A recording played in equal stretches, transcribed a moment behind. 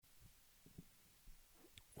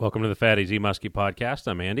Welcome to the Fat AZ Muskie Podcast.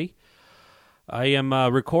 I'm Andy. I am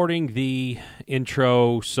recording the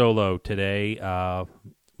intro solo today.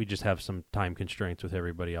 We just have some time constraints with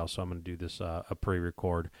everybody else, so I'm going to do this a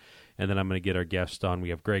pre-record, and then I'm going to get our guests on. We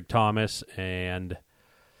have Greg Thomas and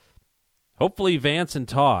hopefully Vance and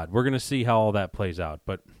Todd. We're going to see how all that plays out,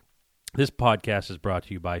 but this podcast is brought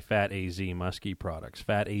to you by Fat AZ Muskie Products.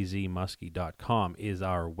 FatAZMuskie.com is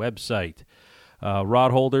our website. Rod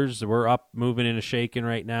holders, we're up, moving and shaking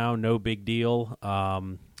right now. No big deal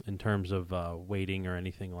in terms of waiting or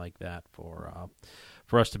anything like that for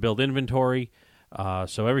us to build inventory.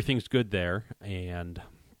 So everything's good there. And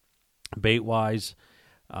bait-wise,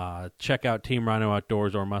 check out Team Rhino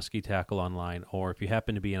Outdoors or Muskie Tackle online. Or if you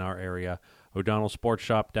happen to be in our area, O'Donnell Sports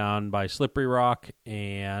Shop down by Slippery Rock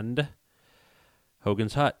and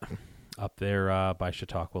Hogan's Hut up there by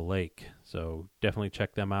Chautauqua Lake. So definitely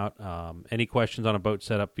check them out. Any questions on a boat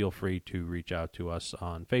setup, feel free to reach out to us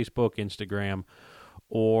on Facebook, Instagram,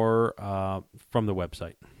 or from the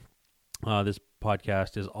website. This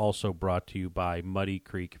podcast is also brought to you by Muddy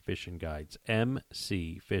Creek Fishing Guides.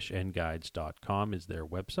 mcfishandguides.com is their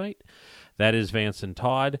website. That is Vance and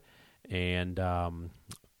Todd. And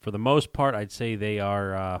for the most part, I'd say they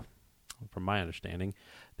are, from my understanding,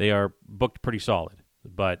 they are booked pretty solid.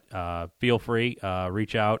 But feel free,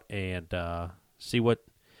 reach out and see what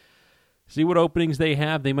openings they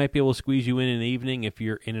have. They might be able to squeeze you in the evening if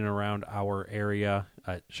you're in and around our area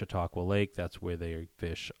at Chautauqua Lake. That's where they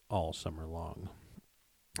fish all summer long.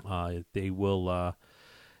 They're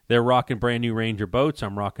rocking brand new Ranger boats.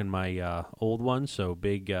 I'm rocking my old one. So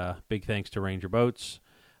big thanks to Ranger Boats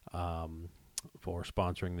for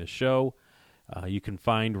sponsoring this show. You can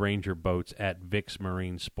find Ranger Boats at Vic's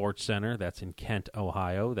Marine Sports Center. That's in Kent,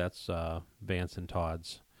 Ohio. That's Vance and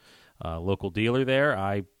Todd's local dealer there.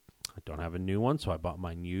 I don't have a new one, so I bought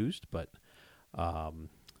mine used. But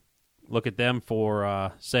look at them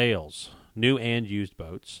for sales, new and used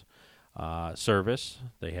boats. Service.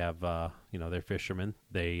 They have, they're fishermen.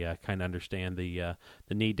 They kind of understand the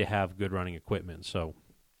need to have good running equipment. So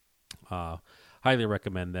highly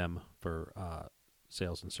recommend them for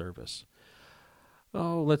sales and service.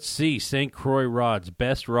 Oh, let's see. St. Croix rods,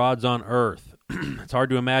 best rods on earth. It's hard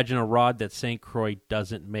to imagine a rod that St. Croix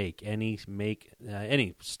doesn't make. Any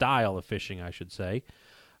style of fishing, I should say.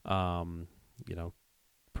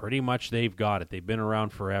 Pretty much they've got it. They've been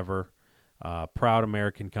around forever. Proud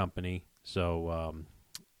American company. So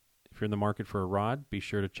if you're in the market for a rod, be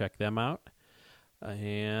sure to check them out.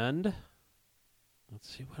 And let's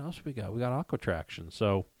see what else we got. We got Aqua Traction.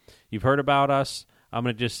 So you've heard about us. I'm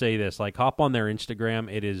going to just say this, hop on their Instagram.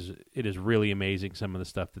 It is really amazing, some of the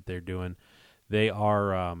stuff that they're doing. They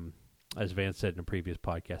are, as Vance said in a previous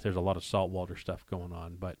podcast, there's a lot of saltwater stuff going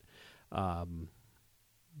on, but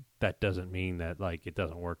that doesn't mean that, it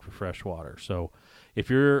doesn't work for freshwater. So if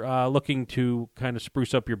you're looking to kind of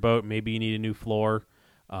spruce up your boat, maybe you need a new floor,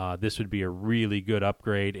 this would be a really good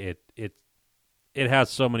upgrade. It has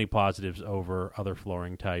so many positives over other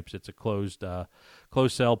flooring types. It's a closed cell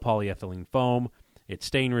polyethylene foam. It's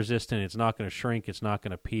stain resistant. It's not going to shrink. It's not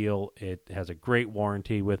going to peel. It has a great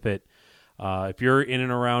warranty with it. If you're in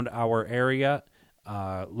and around our area,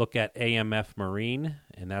 look at AMF Marine,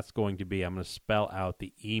 and that's going to be, I'm going to spell out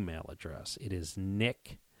the email address. It is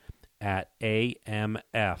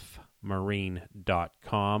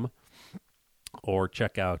nick@amfmarine.com, or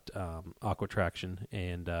check out Aqua Traction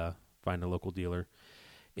and find a local dealer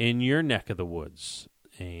in your neck of the woods.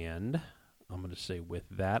 And I'm going to say with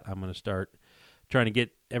that, I'm going to start trying to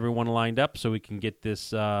get everyone lined up so we can get this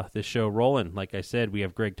show rolling. Like I said, we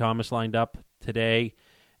have Greg Thomas lined up today,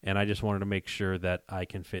 and I just wanted to make sure that I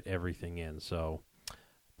can fit everything in. So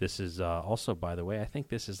this is also, by the way, I think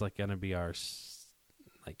this is going to be our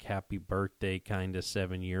happy birthday kind of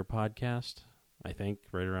 7-year podcast. I think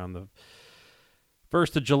right around the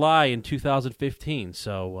 1st of July in 2015.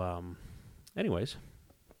 So, anyways,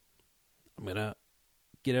 I'm gonna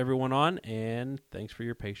get everyone on, and thanks for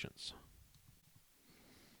your patience.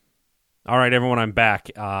 All right, everyone, I'm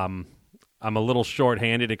back. I'm a little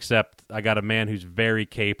short-handed, except I got a man who's very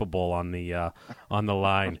capable on the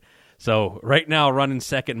line. So right now, running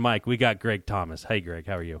second mic, we got Greg Thomas. Hey, Greg,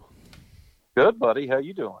 how are you? Good, buddy. How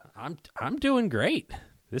you doing? I'm doing great.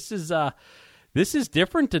 This is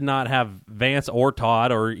different to not have Vance or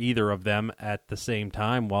Todd or either of them at the same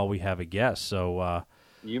time while we have a guest. So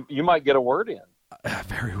you might get a word in.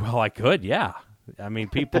 Very well, I could. Yeah. I mean,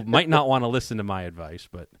 people might not want to listen to my advice,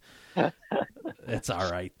 but it's all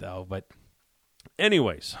right, though. But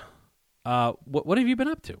anyways, what have you been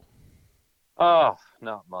up to? Oh,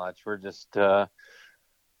 not much. We're just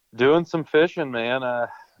doing some fishing, man.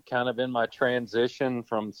 kind of in my transition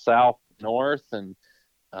from south to north and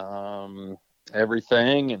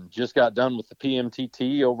everything, and just got done with the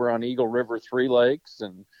PMTT over on Eagle River Three Lakes,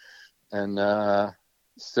 and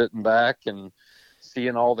sitting back and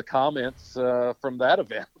seeing all the comments from that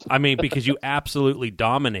event. I mean, because you absolutely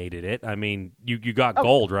dominated it. I mean, you got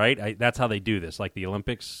gold, right? That's how they do this, like the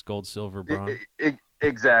Olympics, gold, silver, bronze.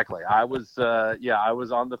 Exactly. I was I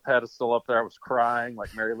was on the pedestal up there. I was crying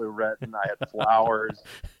like Mary Lou Retton. I had flowers.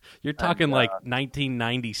 You're talking like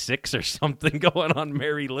 1996 or something going on,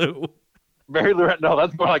 Mary Lou. Mary Lou Retton, no,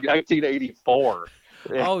 that's more like 1984.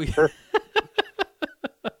 Oh, yeah.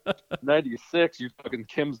 96, you're talking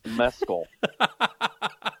Kim's Mescal.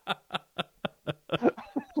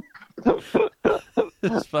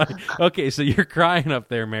 It's fine. Okay, so you're crying up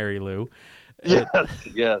there, Mary Lou.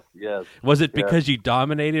 Yes. Was it because you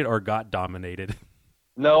dominated or got dominated?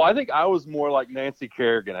 No, I think I was more like Nancy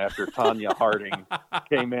Kerrigan after Tanya Harding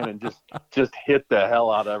came in and just hit the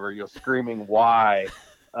hell out of her, screaming why,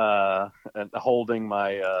 and holding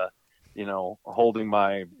my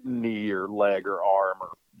knee or leg or arm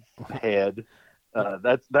or head.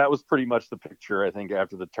 That was pretty much the picture, I think,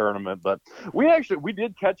 after the tournament. But we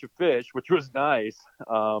did catch a fish, which was nice.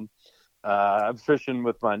 I'm fishing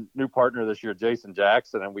with my new partner this year, Jason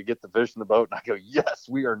Jackson, and we get the fish in the boat, and I go, "Yes,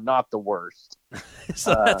 we are not the worst."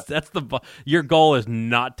 So that's your goal is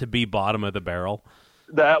not to be bottom of the barrel.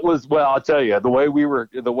 That was, well, I'll tell you, the way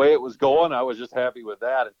it was going, I was just happy with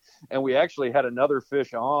that. And we actually had another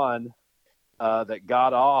fish on that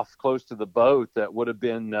got off close to the boat that would have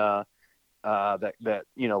been that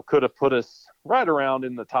could have put us right around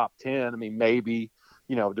in the top 10. I mean, maybe,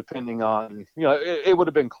 depending on, it would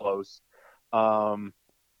have been close. I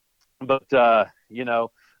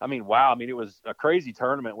mean, wow. I mean, it was a crazy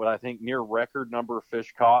tournament with, I think, near record number of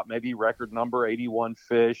fish caught, maybe record number 81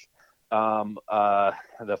 fish.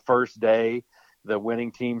 The first day, the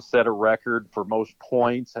winning team set a record for most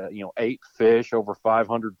points, 8 fish over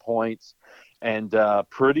 500 points, and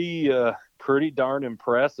pretty darn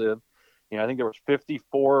impressive. I think there was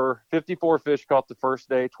 54 fish caught the first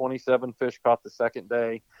day, 27 fish caught the second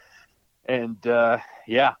day. And,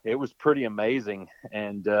 it was pretty amazing.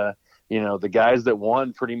 And, the guys that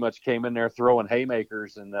won pretty much came in there throwing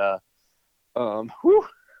haymakers, and,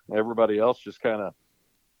 everybody else just kind of,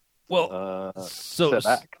 set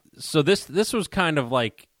back. So this was kind of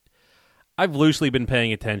like, I've loosely been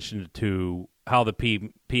paying attention to how the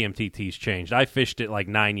PMTT's changed. I fished it like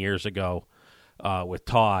 9 years ago with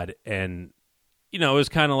Todd, and it was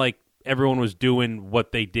kind of like everyone was doing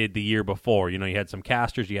what they did the year before. You had some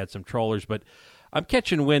casters, you had some trollers, but I'm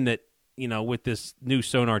catching wind that with this new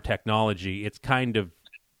sonar technology, it's kind of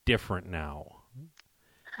different now.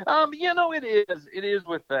 It is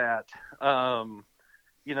with that.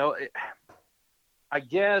 I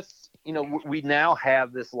guess, we now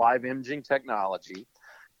have this live imaging technology.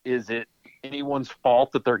 Is it anyone's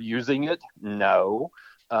fault that they're using it? No.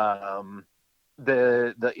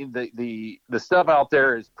 The stuff out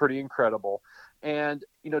there is pretty incredible. And,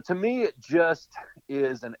 to me, it just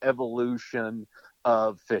is an evolution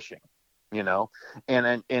of fishing,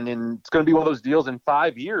 and it's going to be one of those deals in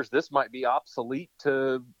 5 years. This might be obsolete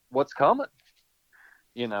to what's coming,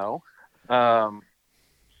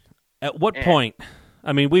 At what point?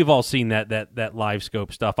 I mean, we've all seen that live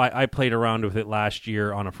scope stuff. I played around with it last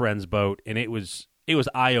year on a friend's boat, and it was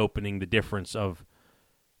eye-opening, the difference of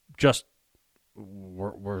just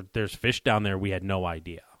where there's fish down there we had no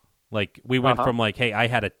idea. Like, we went from like, hey, I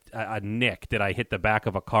had a nick. Did I hit the back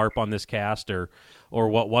of a carp on this cast, or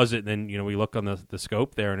what was it? And then, we look on the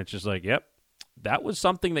scope there, and it's just like, yep, that was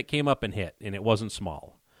something that came up and hit, and it wasn't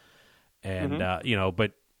small. And,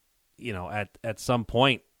 but, at some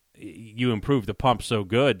point, you improve the pump so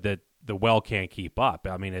good that the well can't keep up.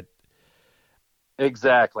 I mean,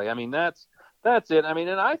 Exactly. I mean, that's it. I mean,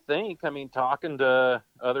 and I think, talking to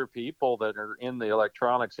other people that are in the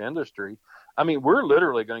electronics industry, I mean, we're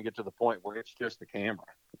literally going to get to the point where it's just the camera.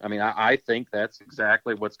 I mean, I think that's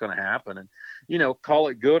exactly what's going to happen. And, call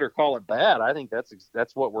it good or call it bad, I think that's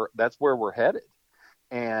where we're headed.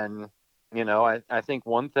 And, I think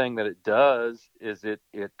one thing that it does is it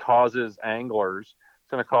causes anglers,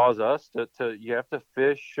 it's going to cause us you have to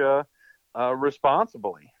fish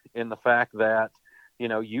responsibly, in the fact that,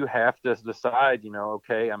 you have to decide,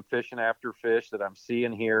 okay, I'm fishing after fish that I'm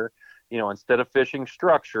seeing here, instead of fishing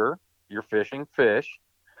structure, you're fishing fish.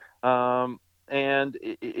 And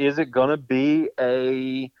is it going to be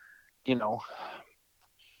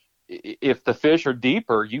if the fish are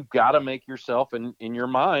deeper, you've got to make yourself in your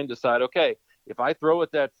mind decide, okay, if I throw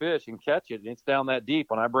at that fish and catch it and it's down that deep,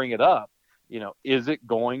 when I bring it up, is it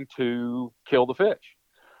going to kill the fish?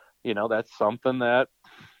 that's something that,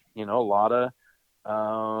 a lot of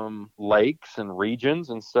lakes and regions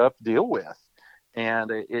and stuff deal with.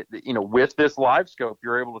 And with this live scope,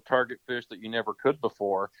 you're able to target fish that you never could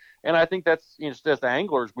before. And I think that's, as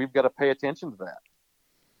anglers, we've got to pay attention to that.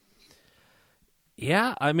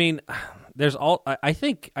 Yeah, I mean, I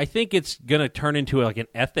think it's going to turn into like an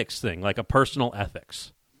ethics thing, like a personal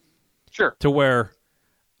ethics. Sure. To where,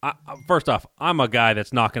 first off, I'm a guy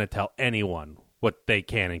that's not going to tell anyone what they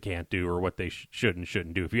can and can't do or what they should and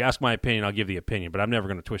shouldn't do. If you ask my opinion, I'll give the opinion, but I'm never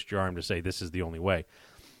going to twist your arm to say this is the only way.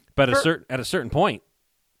 But sure. at a certain point,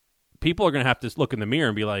 people are going to have to look in the mirror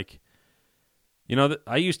and be like,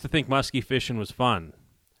 I used to think muskie fishing was fun.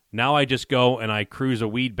 Now I just go and I cruise a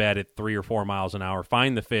weed bed at 3 or 4 miles an hour,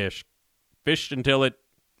 find the fish until it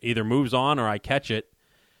either moves on or I catch it.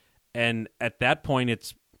 And at that point,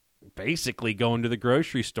 it's basically going to the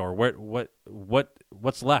grocery store.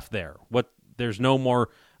 What's left there? There's no more.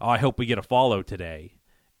 Oh, I hope we get a follow today.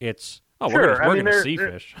 It's sure. we're going to see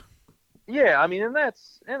fish. Yeah, I mean, and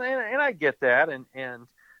that's and I get that, and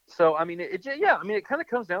so I mean, it kind of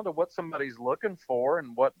comes down to what somebody's looking for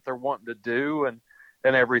and what they're wanting to do and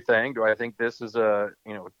everything. Do I think this is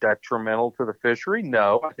detrimental to the fishery?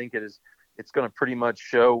 No, I think it is. It's going to pretty much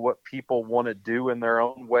show what people want to do in their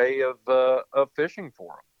own way of fishing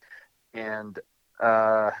for them, and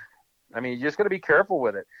I mean, you just got to be careful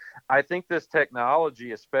with it. I think this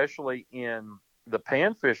technology, especially in the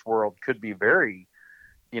panfish world, could be very,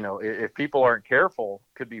 if people aren't careful,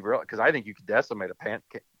 could be real. Because I think you could decimate a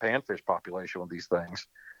panfish population with these things.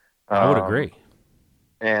 I would agree.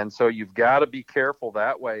 And so you've got to be careful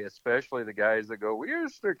that way, especially the guys that go, we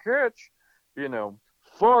used to catch,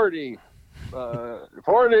 40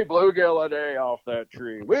 bluegill a day off that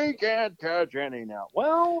tree. We can't catch any now.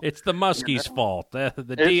 Well, it's the muskie's fault. The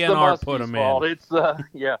DNR put them fault. in. It's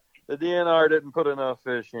the DNR didn't put enough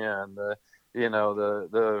fish in. I don't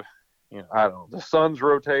know. The sun's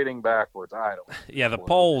rotating backwards. I don't know. Yeah, the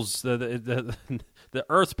poles, the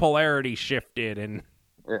Earth's polarity shifted, and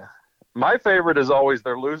yeah. My favorite is always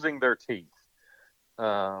they're losing their teeth.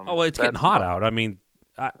 It's getting hot out. I mean,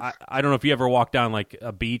 I don't know if you ever walk down like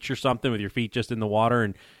a beach or something with your feet just in the water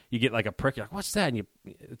and you get like a prick. You're like, what's that? And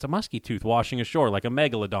it's a muskie tooth washing ashore like a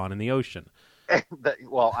megalodon in the ocean.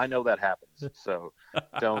 Well, I know that happens, so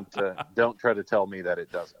don't try to tell me that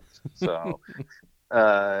it doesn't. So,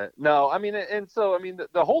 no, I mean, and so I mean,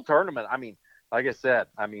 the whole tournament. I mean, like I said,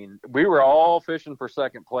 I mean, we were all fishing for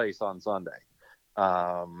second place on Sunday,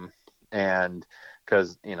 and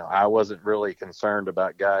because I wasn't really concerned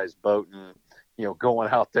about guys boating, going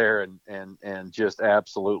out there and just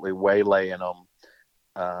absolutely waylaying them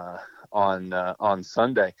on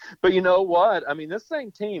Sunday. But you know what? I mean, this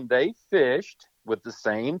same team, they fished with the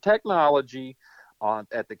same technology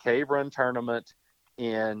at the Cave Run tournament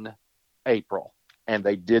in April, and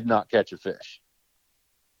they did not catch a fish.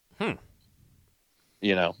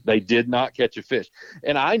 They did not catch a fish.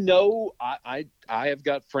 And I know I have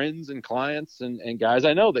got friends and clients and guys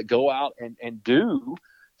I know that go out and do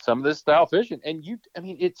some of this style fishing. And you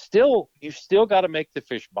still got to make the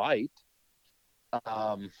fish bite.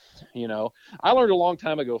 I learned a long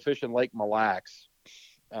time ago fishing Lake Mille Lacs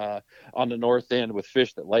on the north end with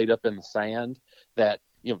fish that laid up in the sand that,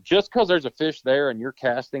 just because there's a fish there and you're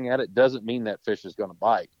casting at it doesn't mean that fish is going to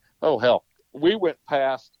bite. Oh, hell. We went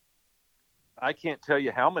past, I can't tell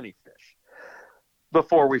you how many fish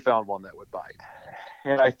before we found one that would bite.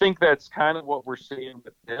 And I think that's kind of what we're seeing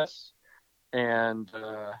with this. And,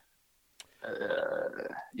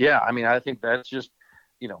 I mean, I think that's just,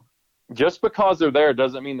 just because they're there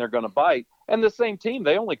doesn't mean they're going to bite. And the same team,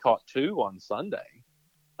 they only caught 2 on Sunday.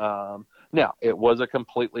 Now, it was a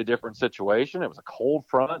completely different situation. It was a cold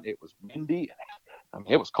front. It was windy. I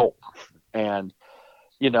mean, it was cold. And,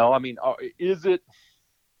 I mean, is it,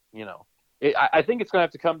 I think it's going to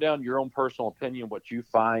have to come down to your own personal opinion, what you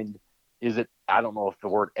find. Is it, I don't know if the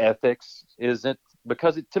word ethics isn't,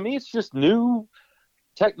 because to me, it's just new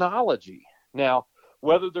technology. Now,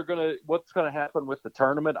 what's going to happen with the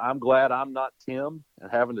tournament, I'm glad I'm not Tim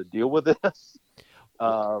and having to deal with this.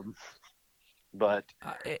 So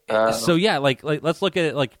yeah, like let's look at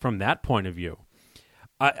it like from that point of view.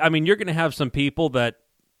 I mean, you're going to have some people that,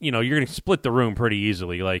 you're going to split the room pretty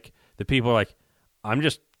easily. Like the people are like,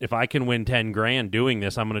 if I can win 10 grand doing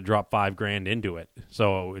this, I'm going to drop 5 grand into it.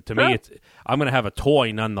 So to me, I'm going to have a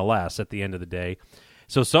toy nonetheless at the end of the day.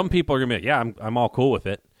 So some people are going to be like, yeah, I'm all cool with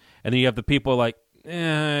it. And then you have the people like,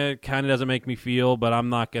 it kind of doesn't make me feel, but I'm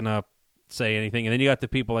not going to say anything. And then you got the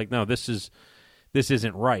people like, no, this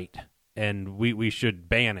isn't right, and we should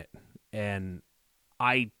ban it. And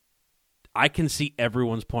I can see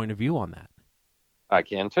everyone's point of view on that. I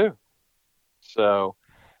can too. So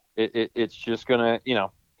it's just going to,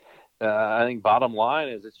 I think bottom line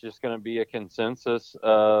is it's just going to be a consensus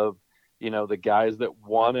of, the guys that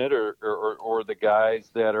want it or the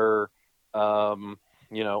guys that are,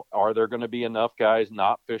 are there going to be enough guys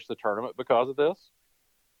not fish the tournament because of this?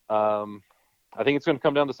 I think it's going to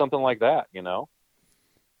come down to something like that,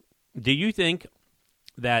 Do you think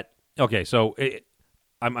that, okay, so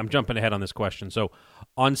I'm jumping ahead on this question. So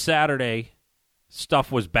on Saturday,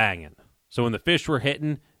 stuff was banging. So when the fish were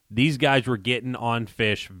hitting, these guys were getting on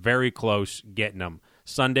fish very close, getting them.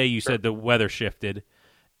 Sunday, you said the weather shifted,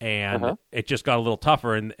 and it just got a little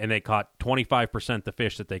tougher, and they caught 25% the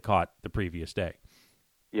fish that they caught the previous day.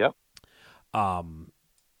 Yep.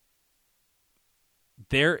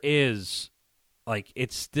 There is,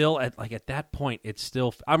 it's still, at that point, it's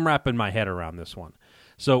still, I'm wrapping my head around this one.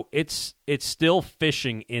 So it's still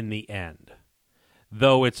fishing in the end,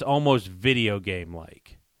 though it's almost video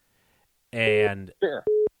game-like. And, sure.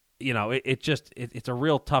 It's a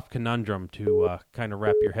real tough conundrum to kind of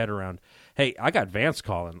wrap your head around. Hey, I got Vance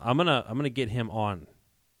calling. I'm gonna get him on.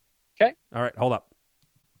 Okay. All right, hold up.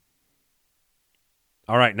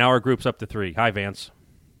 All right, now our group's up to 3. Hi, Vance.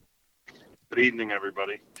 Good evening,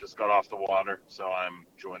 everybody. Just got off the water, so I'm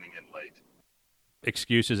joining in late.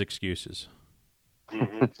 Excuses.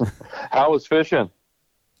 Mm-hmm. How was fishing?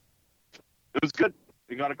 It was good.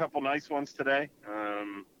 We got a couple nice ones today.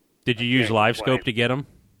 Did you use Live Scope to get them?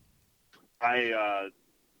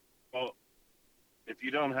 Well, if you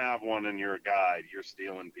don't have one and you're a guide, you're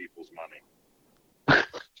stealing people's money.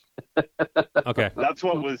 Okay. That's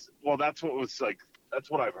what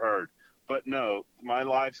I've heard. But no, my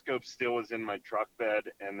Live Scope still is in my truck bed,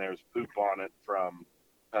 and there's poop on it from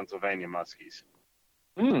Pennsylvania muskies.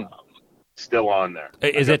 Still on there.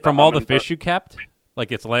 Is it from all the fish you kept?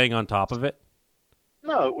 Like it's laying on top of it?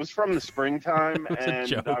 No, it was from the springtime,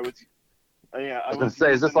 and I was. I was gonna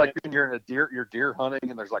say, is this like when you're you're deer hunting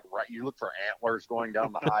and there's you look for antlers going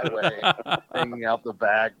down the highway, hanging out the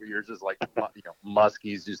back, but you're just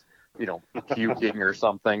muskies just puking or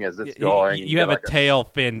something as it's going. You have a tail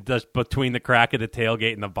fin just between the crack of the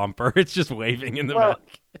tailgate and the bumper. It's just waving in the back.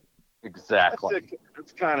 Exactly.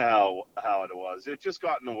 That's kind of how it was. It just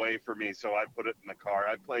got in the way for me, so I put it in the car.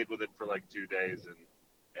 I played with it for 2 days,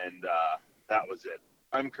 and that was it.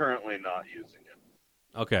 I'm currently not using it.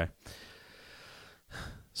 Okay.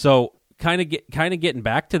 So kind of getting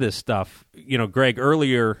back to this stuff, Greg,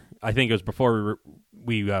 earlier, I think it was before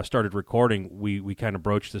we started recording, we kind of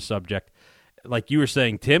broached the subject. Like you were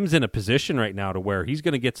saying, Tim's in a position right now to where he's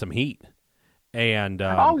going to get some heat. And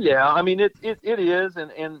oh yeah, I mean it is,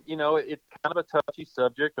 and it's kind of a touchy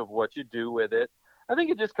subject of what you do with it. I think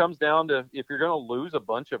it just comes down to if you're going to lose a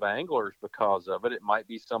bunch of anglers because of it, it might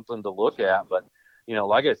be something to look at. But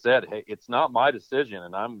like I said, hey, it's not my decision,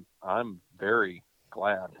 and I'm very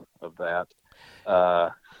glad of that.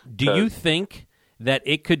 Do you think that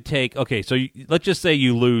it could take? Okay, so let's just say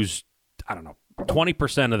you lose, I don't know,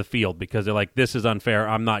 20% of the field because they're like, this is unfair.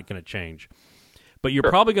 I'm not going to change. But you're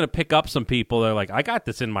probably going to pick up some people that are like, I got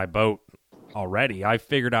this in my boat already. I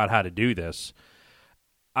figured out how to do this.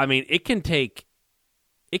 I mean, it can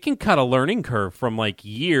cut a learning curve from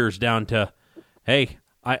years down to, hey,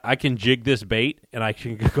 I can jig this bait and I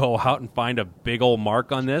can go out and find a big old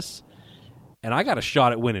mark on this, and I got a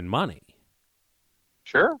shot at winning money.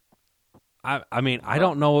 Sure. I mean, I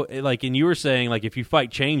don't know. And you were saying, if you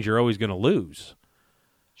fight change, you're always going to lose.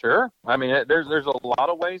 Sure. I mean, there's a lot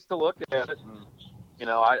of ways to look at it. And,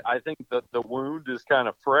 I think that the wound is kind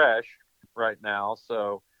of fresh right now.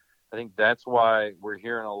 So I think that's why we're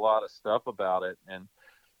hearing a lot of stuff about it. And,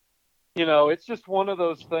 it's just one of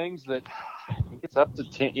those things that I think it's up to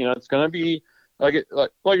 10. It's going to be like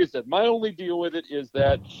I said, my only deal with it is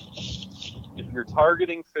that if you're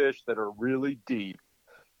targeting fish that are really deep,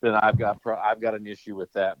 then I've got an issue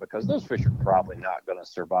with that because those fish are probably not going to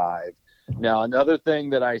survive. Now, another thing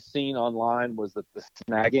that I seen online was that the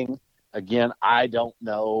snagging, again, I don't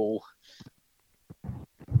know,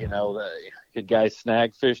 could guys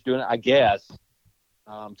snag fish doing it? I guess.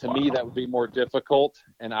 To me, that would be more difficult,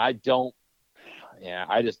 and I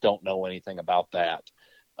just don't know anything about that.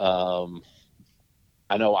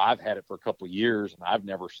 I know I've had it for a couple of years, and I've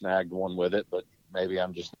never snagged one with it, but maybe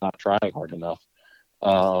I'm just not trying hard enough.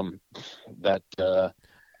 Yeah,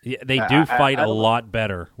 they do fight a lot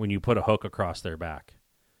better when you put a hook across their back.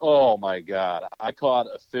 Oh my God. I caught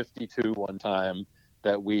a 52 one time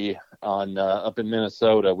that we up in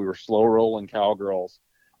Minnesota, we were slow rolling cowgirls,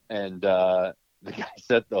 and the guy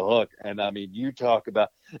set the hook. And I mean, you talk about,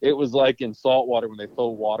 it was like in saltwater when they throw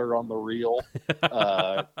water on the reel,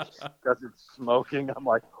 because it's smoking. I'm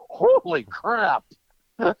like, holy crap.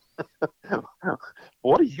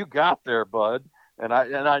 What do you got there, bud? And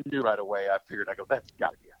I knew right away. I figured, I go, that's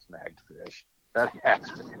got to be a snagged fish. That has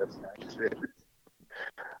to be a snagged fish.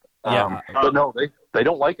 Yeah. But no, they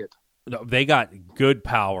don't like it. No, they got good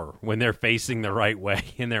power when they're facing the right way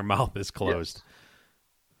and their mouth is closed.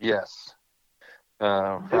 Yes.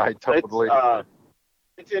 I totally.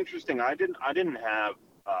 It's interesting. I didn't have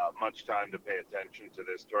much time to pay attention to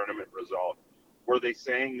this tournament result. Were they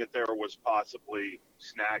saying that there was possibly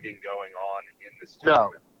snagging going on in this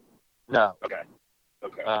tournament? No. Okay.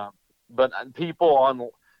 But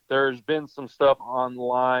there's been some stuff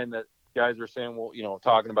online that guys are saying, well,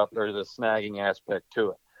 talking about there's a snagging aspect to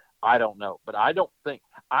it. I don't know, but I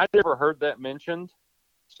never heard that mentioned,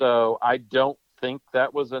 so I don't think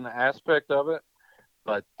that was an aspect of it.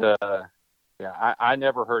 But I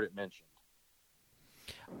never heard it mentioned.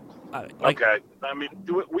 Okay, I mean,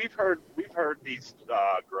 we've heard these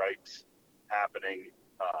gripes happening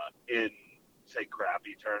in, say,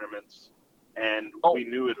 crappie tournaments, and we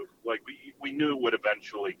knew it. Like we knew it would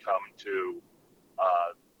eventually come to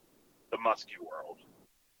the muskie world.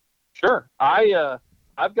 Sure,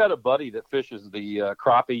 I've got a buddy that fishes the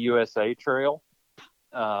Crappie USA Trail,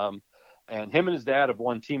 and him and his dad have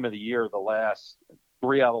won Team of the Year the last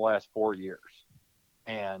 3 out of the last 4 years,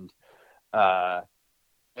 and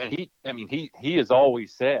he has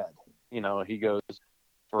always said, he goes,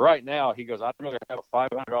 for right now, he goes, I'd rather have a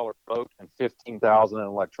 $500 boat and $15,000 in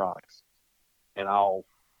electronics, and I'll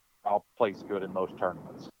place good in most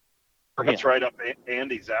tournaments. That's right up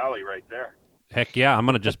Andy's alley right there. Heck yeah, I'm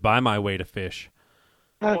gonna just buy my way to fish.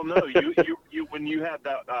 Well, no, you when you had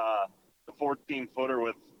that the 14-footer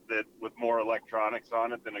with more electronics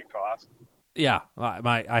on it than it cost. Yeah,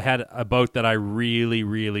 I had a boat that I really,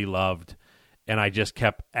 really loved, and I just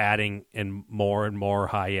kept adding and more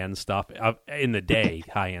high-end stuff in the day,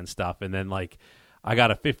 high-end stuff, and then I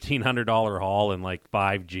got a $1,500 haul and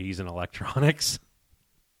 5 G's in electronics.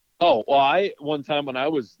 Oh, well, one time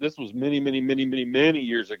this was many, many, many, many, many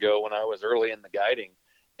years ago when I was early in the guiding,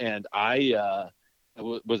 and I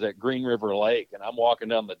was at Green River Lake, and I'm walking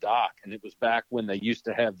down the dock, and it was back when they used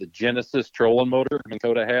to have the Genesis trolling motor.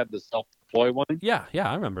 Dakota had the self-deploy one. Yeah,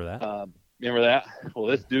 I remember that. Remember that? Well,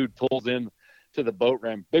 this dude pulls in to the boat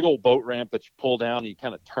ramp, big old boat ramp that you pull down, and you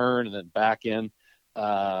kind of turn and then back in,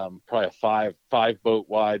 probably a five boat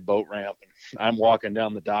wide boat ramp. I'm walking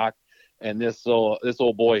down the dock, and this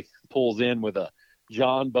old boy pulls in with a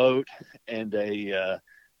John boat and a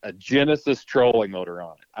Genesis trolling motor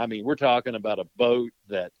on it. I mean, we're talking about a boat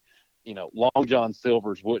that, Long John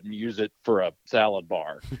Silver's wouldn't use it for a salad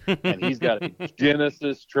bar. And he's got a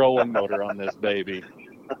Genesis trolling motor on this baby.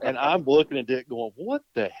 And I'm looking at it going, what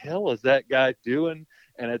the hell is that guy doing?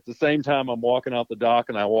 And at the same time, I'm walking out the dock,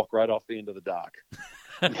 and I walk right off the end of the dock.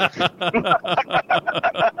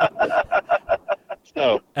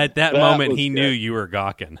 So at that moment, he knew you were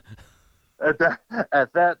gawking. At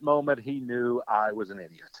that moment, he knew I was an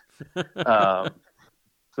idiot.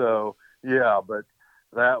 So yeah, but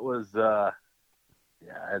that was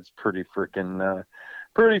it's pretty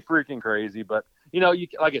freaking crazy. But you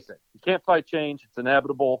like I said, you can't fight change; it's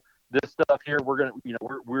inevitable. This stuff here,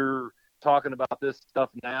 we're talking about this stuff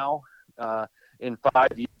now. In 5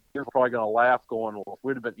 years, we're probably going to laugh, going, "Well, if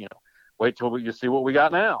we'd have been, wait till you see what we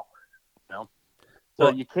got now." So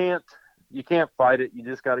you can't fight it. You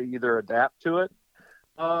just got to either adapt to it,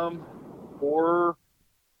 or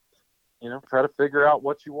try to figure out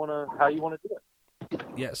how you want to do it.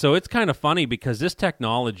 Yeah, so it's kind of funny because this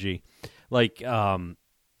technology,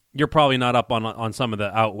 you're probably not up on some of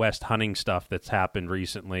the out west hunting stuff that's happened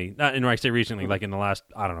recently. And I say recently, like in the last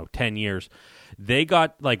 10 years, they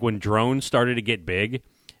got when drones started to get big.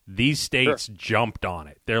 These states jumped on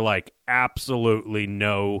it. They're like, absolutely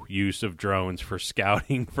no use of drones for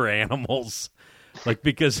scouting for animals.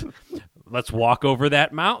 Because let's walk over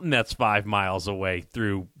that mountain that's 5 miles away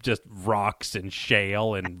through just rocks and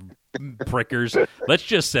shale and prickers. Let's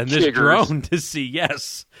just send this drone to see,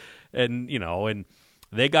 yes. And, and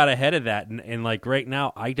they got ahead of that. And right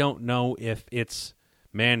now, I don't know if it's,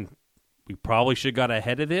 man, we probably should got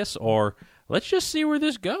ahead of this, or let's just see where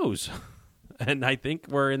this goes. And I think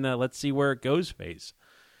we're in the let's see where it goes phase.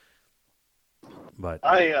 But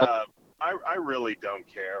I really don't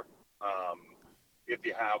care if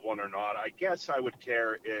you have one or not. I guess I would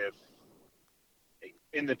care if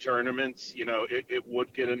in the tournaments, it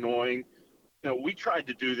would get annoying. We tried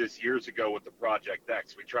to do this years ago with the Project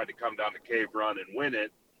X. We tried to come down to Cave Run and win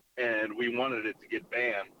it, and we wanted it to get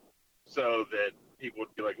banned so that people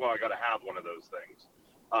would be like, well, I got to have one of those things.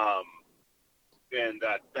 And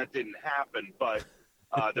that didn't happen. But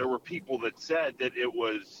There were people that said that it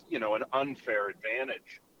was, you know, an unfair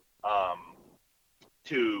advantage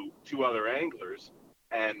to other anglers.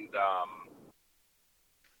 And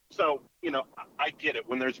so, you know, I get it.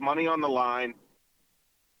 When there's money on the line,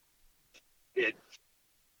 it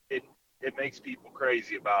makes people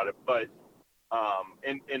crazy about it. But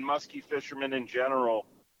and muskie fishermen in general,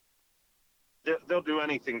 they'll do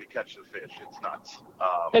anything to catch the fish. It's nuts.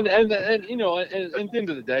 And you know, at the end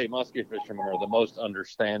of the day, muskie fishermen are the most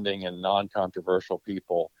understanding and non-controversial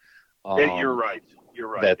people. You're right.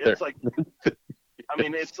 It's like, I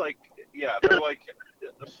mean, it's like, yeah, they're like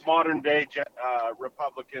modern day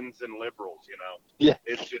Republicans and liberals. You know, yeah,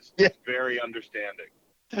 it's just very understanding.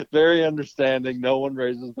 Very understanding. No one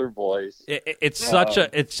raises their voice. It's such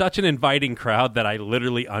an inviting crowd that I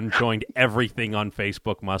literally unjoined everything on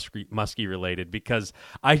Facebook muskie related, because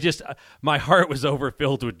my heart was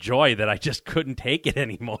overfilled with joy that I just couldn't take it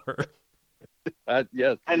anymore.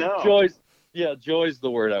 Yes, I know. Joy's the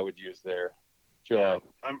word I would use there. Joy. Yeah,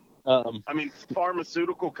 I mean,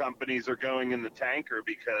 pharmaceutical companies are going in the tanker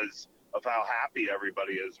because of how happy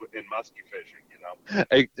everybody is in muskie fishing. You know.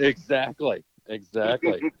 Exactly.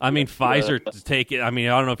 I mean, Pfizer's taking. I mean,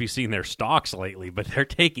 I don't know if you've seen their stocks lately, but they're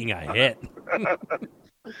taking a hit.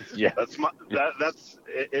 Yeah, that's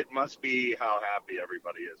it. Must be how happy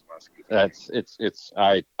everybody is, muskie.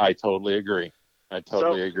 I totally agree.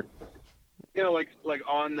 Agree. You know, like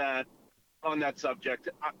on that subject,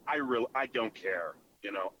 I don't care.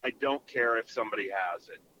 You know, I don't care if somebody has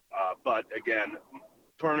it. But again,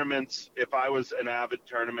 tournaments, if I was an avid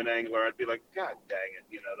tournament angler, I'd be like, God dang it,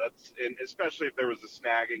 you know, and especially if there was a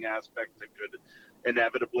snagging aspect that could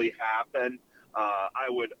inevitably happen, I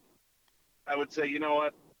would say, you know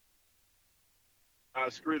what,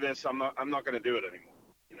 screw this, I'm not going to do it anymore.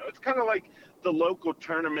 You know, it's kind of like the local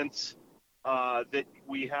tournaments that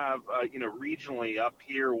we have, you know, regionally up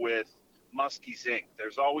here with Muskies Inc.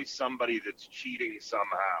 There's always somebody that's cheating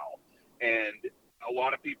somehow, and a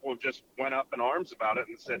lot of people just went up in arms about it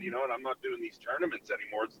and said, you know what, I'm not doing these tournaments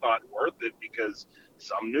anymore. It's not worth it because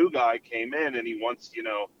some new guy came in and he wants, you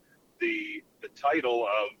know, the title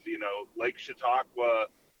of, you know, Lake Chautauqua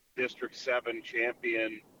District 7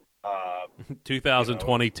 champion.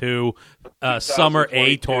 2022 you know, Summer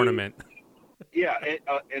A tournament. Yeah,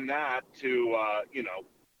 and that to, you know,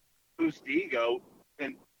 boost ego.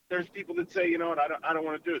 And there's people that say, you know what, I don't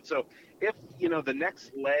want to do it. So if, you know, the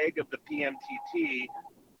next leg of the PMTT,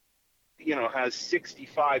 you know, has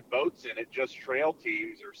 65 boats in it, just trail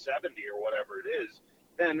teams, or 70 or whatever it is,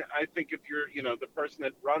 then I think if you're, you know, the person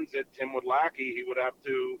that runs it, Tim Woodlackey, he would have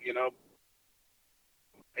to, you know,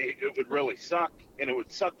 it would really suck. And it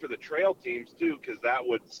would suck for the trail teams too, because that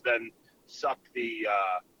would then suck the,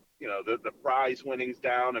 you know, the prize winnings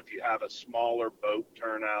down if you have a smaller boat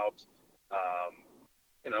turnout.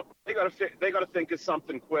 You know, they got to think of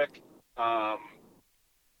something quick, and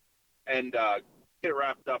get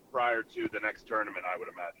wrapped up prior to the next tournament, I would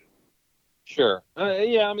imagine. Sure.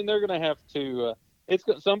 Yeah, I mean, they're going to have to. There's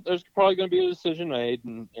probably going to be a decision made,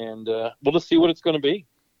 and we'll just see what it's going to be.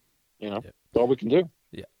 You know, That's all we can do.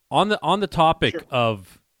 Yeah. On the topic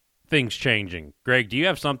of things changing, Greg, do you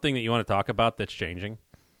have something that you want to talk about that's changing?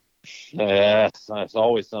 Yes, it's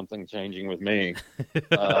always something changing with me.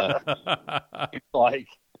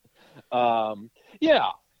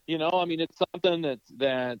 Yeah, you know, I mean, it's something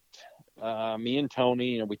that me and Tony,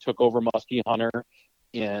 you know, we took over Muskie Hunter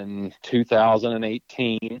in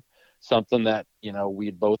 2018, something that, you know, we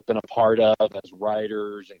had both been a part of as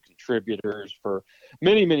writers and contributors for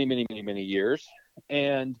many, many, many, many, many years.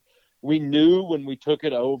 And we knew when we took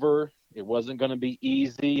it over, it wasn't going to be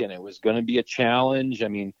easy and it was going to be a challenge. I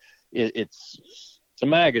mean, it's a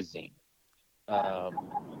magazine.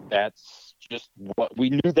 That's just what we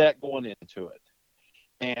knew that going into it.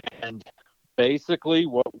 And basically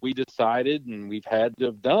what we decided, and we've had to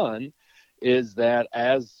have done, is that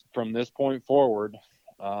as from this point forward,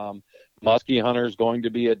 Muskie Hunter is going to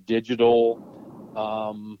be a digital,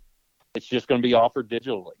 it's just going to be offered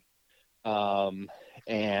digitally.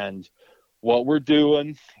 And what we're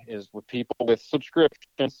doing is with people with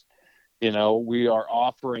subscriptions, you know, we are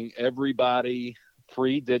offering everybody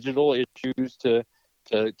free digital issues to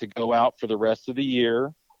go out for the rest of the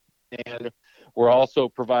year. And we're also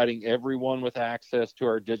providing everyone with access to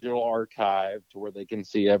our digital archive to where they can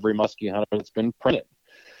see every Muskie Hunter that's been printed.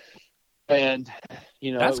 And,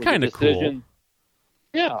 you know, that's kind of cool.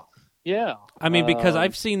 Yeah. I mean, because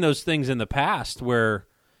I've seen those things in the past where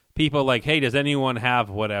people like, hey, does anyone have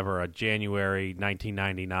whatever, a January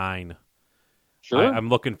 1999? Sure. I'm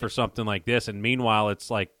looking for something like this. And meanwhile, it's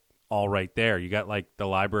like all right there. You got like the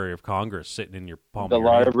Library of Congress sitting in your palm. The of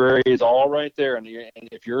your hand. library is all right there, and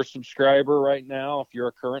if you're a subscriber right now, if you're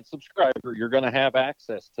a current subscriber, you're going to have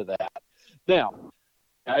access to that. Now,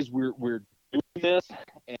 guys, we're doing this,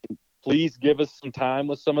 and please give us some time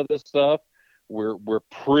with some of this stuff. We're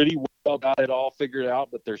pretty well got it all figured out,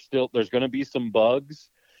 but there's going to be some bugs.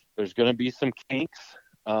 There's going to be some kinks.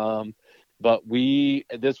 But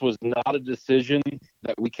this was not a decision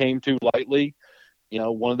that we came to lightly. You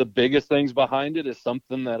know, one of the biggest things behind it is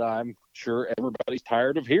something that I'm sure everybody's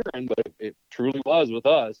tired of hearing, but it truly was with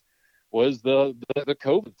us, was the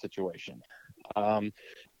COVID situation.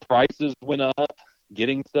 Prices went up,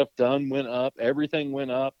 getting stuff done went up, everything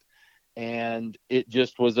went up, and it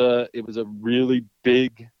just was a really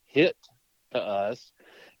big hit to us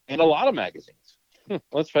and a lot of magazines.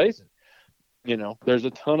 Let's face it. You know, there's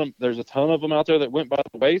a ton of them out there that went by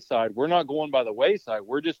the wayside. We're not going by the wayside.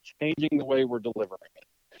 We're just changing the way we're delivering it.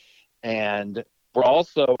 And we're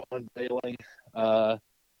also unveiling a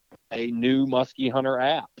new Muskie Hunter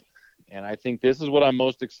app. And I think this is what I'm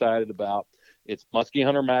most excited about. It's Muskie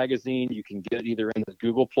Hunter Magazine. You can get it either in the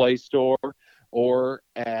Google Play Store or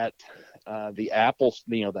at the Apple,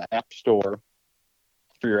 the App Store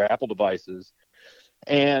for your Apple devices.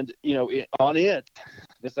 And, you know,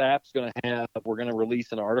 this app's going to we're going to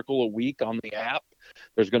release an article a week on the app.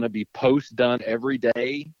 There's going to be posts done every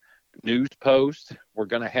day, news posts. We're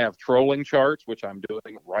going to have trolling charts, which I'm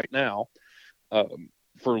doing right now,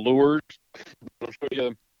 for lures.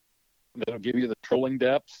 That'll give you the trolling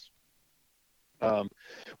depths.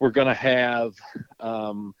 We're going to have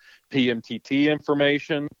PMTT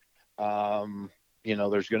information. You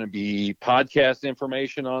know, there's going to be podcast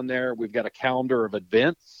information on there. We've got a calendar of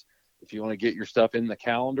events. If you want to get your stuff in the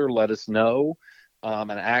calendar, let us know.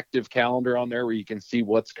 An active calendar on there where you can see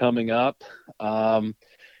what's coming up. And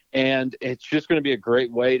it's just going to be a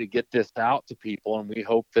great way to get this out to people. And we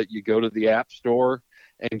hope that you go to the App Store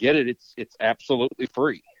and get it. It's absolutely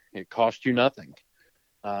free. It costs you nothing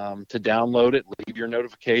to download it. Leave your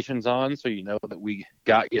notifications on so you know that we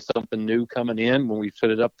got you something new coming in when we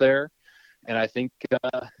put it up there. And I think,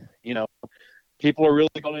 you know, people are really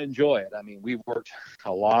going to enjoy it. I mean, we've worked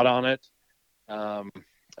a lot on it.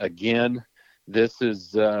 Again, this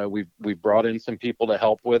is we've brought in some people to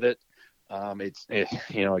help with it. It's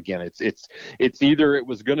either it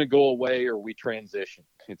was going to go away or we transition.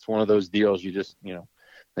 It's one of those deals you just, you know,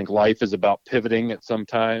 I think life is about pivoting at some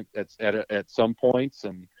time, at some points,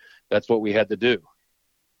 and that's what we had to do.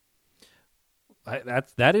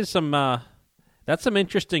 That is some. That's some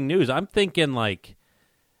interesting news. I'm thinking like,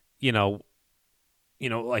 you know,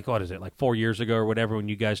 like what is it, like 4 years ago or whatever when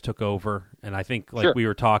you guys took over, and I think like we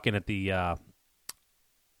were talking at the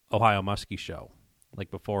Ohio Muskie Show, like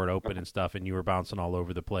before it opened and stuff, and you were bouncing all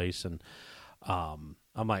over the place, and I'm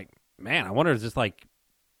like, man, I wonder is this like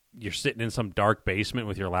you're sitting in some dark basement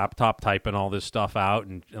with your laptop typing all this stuff out,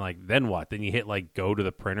 and like then what? Then you hit like go to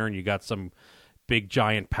the printer, and you got some big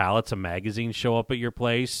giant pallets of magazines show up at your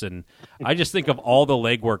place, and I just think of all the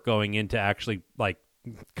legwork going into actually like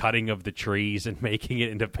cutting of the trees and making it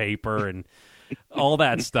into paper and all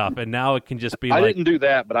that stuff, and now it can just be I didn't do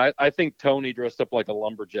that, but I think Tony dressed up like a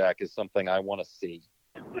lumberjack is something I want to see.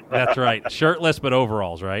 That's right. Shirtless but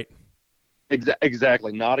overalls, right?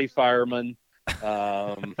 Exactly. Naughty fireman.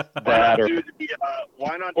 Why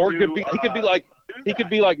not? Or he could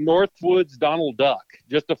be like Northwood's Donald Duck,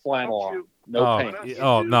 just a flannel on. No pants.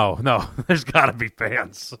 Oh no. There's got to be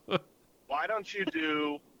pants. Why don't you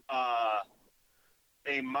do a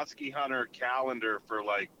Muskie Hunter calendar for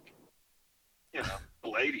like, you know,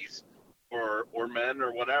 ladies or men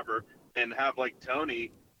or whatever, and have like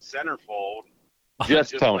Tony centerfold.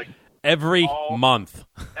 Just Tony. Like every month.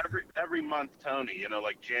 Every month, Tony. You know,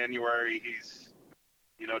 like January, he's,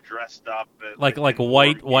 you know, dressed up like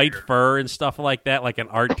white fur and stuff like that, like an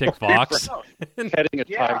Arctic fox, petting a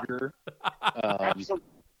tiger.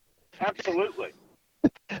 Absolutely.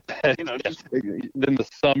 You know, then the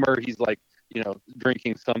summer he's like, you know,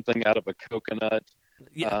 drinking something out of a coconut.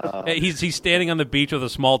 Yeah, he's standing on the beach with a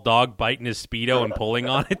small dog biting his Speedo and pulling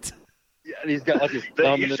on it. Yeah, and he's got like his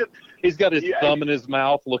thumb. He's got his thumb in his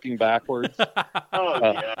mouth, looking backwards.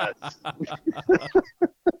 Oh yes,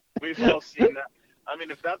 we've all seen that. I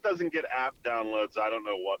mean, if that doesn't get app downloads, I don't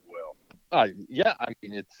know what will. Yeah, I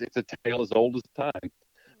mean, it's a tale as old as time.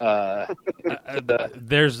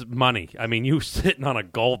 There's money. I mean, you sitting on a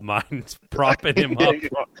gold mine, propping him up.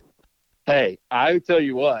 Hey, I tell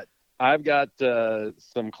you what, I've got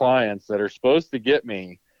some clients that are supposed to get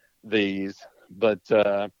me these, but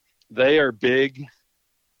they are big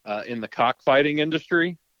in the cockfighting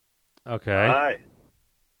industry. Okay.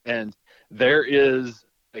 And there is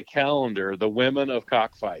a calendar, The Women of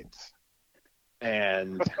Cockfights,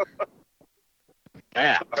 and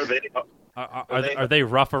that Are they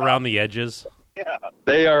rough around the edges? Yeah.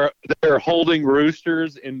 they're holding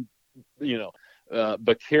roosters in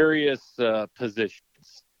precarious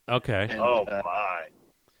positions. Okay. And, Oh my!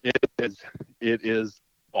 it is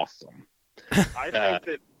awesome. I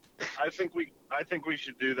think we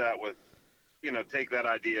should do that with, take that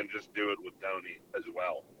idea and just do it with Tony as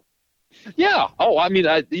well. Yeah. Oh, I mean,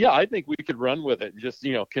 I think we could run with it. Just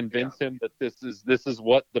convince him that this is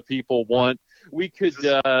what the people want. We could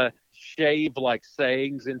shave like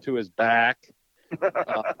sayings into his back.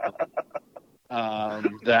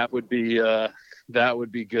 That would be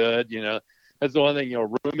good. That's the one thing.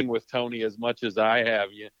 Rooming with Tony as much as I have,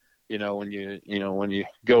 when you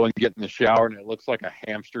go and get in the shower and it looks like a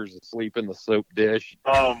hamster's asleep in the soap dish.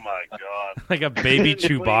 Oh my God! Like a baby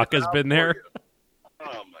Chewbacca's been there.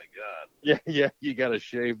 Oh my God! Yeah, you got to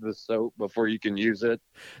shave the soap before you can use it.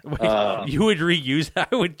 Wait, you would reuse that?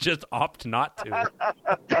 I would just opt not to.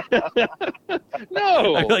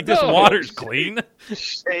 No, I'd be like, this water's clean.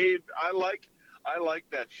 Shave. I like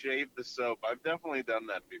that. Shave the soap. I've definitely done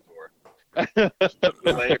that before.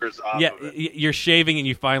 Layers off Yeah, of it. you're shaving and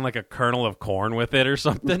you find like a kernel of corn with it or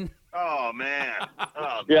something. Oh man.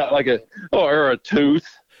 Oh, Yeah, like or a tooth.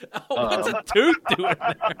 Oh, what's a tooth doing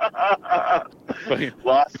there?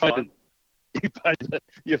 Lost fun.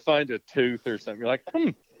 You find a tooth or something. You're like,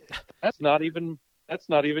 that's not even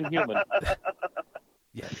human.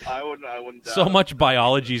 Yeah. I wouldn't. So much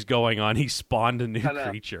biology's going on. He spawned a new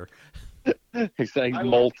creature. He's saying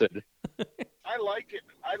molted. I like it.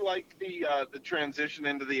 I like the transition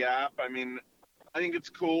into the app. I mean, I think it's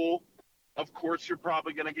cool. Of course, you're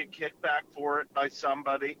probably going to get kickback for it by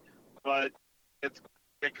somebody, but it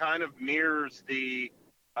kind of mirrors the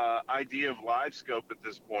idea of LiveScope at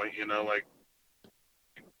this point. Like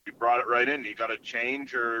you brought it right in. You got to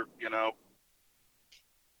change, or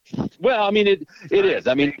Well, I mean, it is.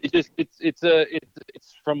 I mean, it's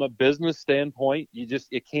from a business standpoint.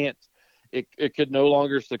 It can't. It could no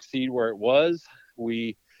longer succeed where it was.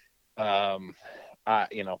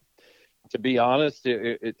 To be honest,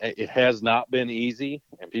 it has not been easy,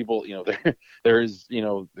 and people, there is,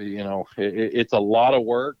 it's a lot of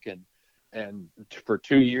work, and for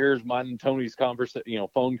 2 years, mine and Tony's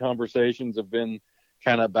phone conversations have been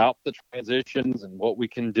kind of about the transitions and what we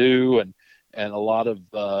can do, and a lot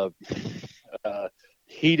of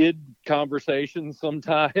heated conversations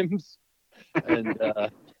sometimes, and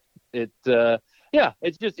it's one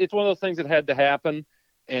of those things that had to happen.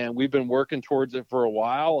 And we've been working towards it for a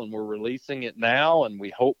while, and we're releasing it now, and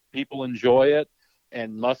we hope people enjoy it.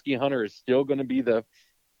 And Muskie Hunter is still going to be the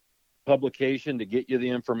publication to get you the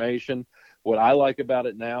information. What I like about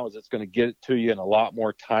it now is it's going to get it to you in a lot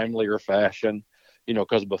more timelier fashion,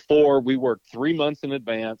 because before we worked 3 months in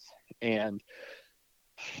advance, and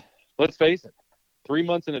let's face it, 3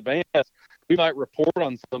 months in advance, we might report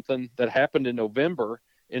on something that happened in November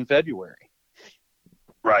in February.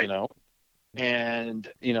 right. And,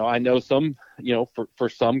 I know some, for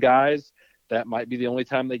some guys, that might be the only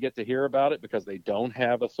time they get to hear about it because they don't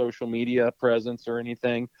have a social media presence or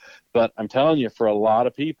anything. But I'm telling you, for a lot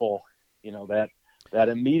of people, that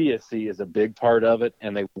immediacy is a big part of it,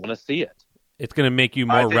 and they want to see it. It's going to make you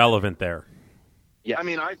more relevant there. Yes. I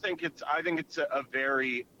mean, I think it's a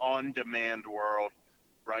very on-demand world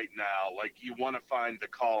right now. Like, you want to find the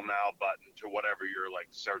call now button to whatever you're like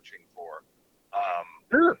searching for.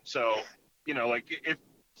 Sure. So, like if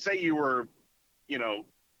say you were,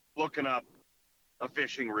 looking up a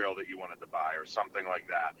fishing reel that you wanted to buy or something like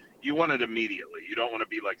that, you want it immediately. You don't want to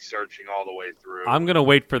be like searching all the way through. I'm going to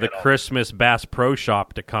wait for the Christmas Bass Pro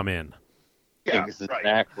Shop to come in. Yeah,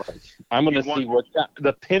 exactly. Right. I'm going to see what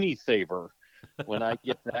the penny saver when I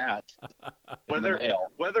get that.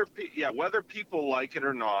 Whether people like it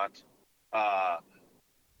or not,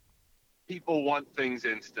 people want things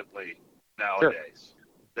instantly nowadays. Sure.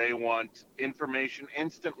 They want information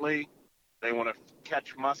instantly. They want to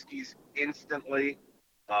catch muskies instantly.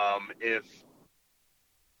 If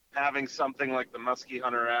having something like the Muskie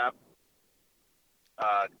Hunter app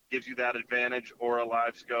gives you that advantage, or a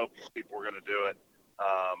LiveScope, people are going to do it.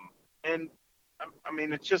 And I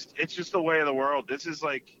mean, it's just the way of the world. This is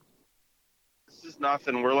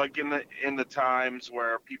nothing. We're like in the times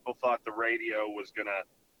where people thought the radio was going to,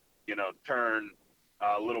 turn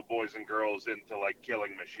little boys and girls into like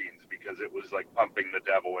killing machines because it was like pumping the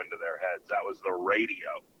devil into their heads. That was the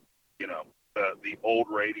radio, the old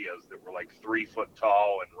radios that were like 3 foot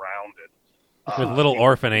tall and rounded. With little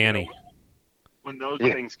Orphan Annie. When those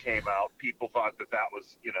things came out, people thought that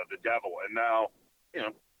was, the devil. And now,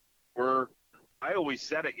 we're I always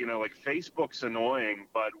said it, like Facebook's annoying,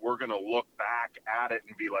 but we're going to look back at it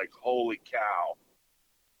and be like, holy cow,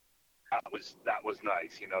 that was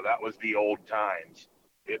nice. That was the old times.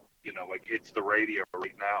 Like it's the radio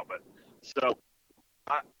right now. But so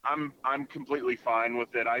I'm completely fine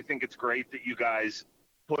with it. I think it's great that you guys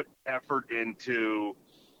put effort into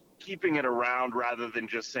keeping it around rather than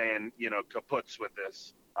just saying, kaputs with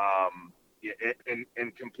this,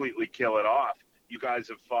 and completely kill it off. You guys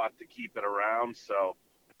have fought to keep it around, so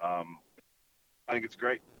I think it's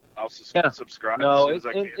great. I'll subscribe as soon as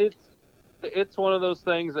I can. It's one of those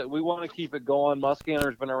things that we want to keep it going. Muskie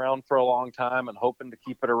Hunter's been around for a long time and hoping to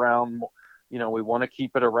keep it around. We want to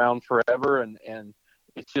keep it around forever, and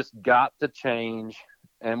it's just got to change.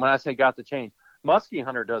 And when I say got to change, Muskie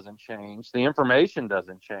Hunter doesn't change. The information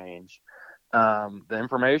doesn't change. The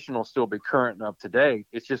information will still be current and up to date.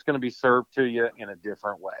 It's just going to be served to you in a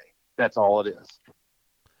different way. That's all it is.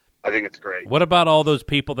 I think it's great. What about all those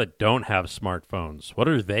people that don't have smartphones? What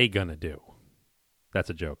are they going to do? That's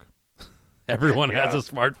a joke. Everyone has a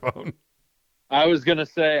smartphone. I was going to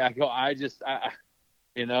say,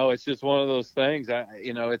 it's just one of those things.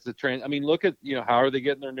 It's a trend. I mean, look at, how are they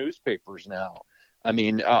getting their newspapers now? I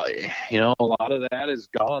mean, a lot of that is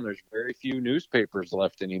gone. There's very few newspapers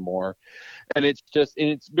left anymore. And it's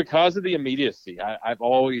because of the immediacy. I've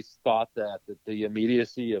always thought that the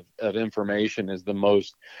immediacy of information is the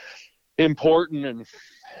most important and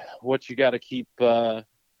what you got to keep going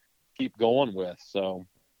with. So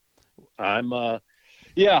but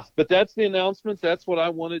that's the announcement. That's what I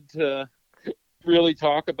wanted to really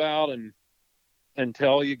talk about and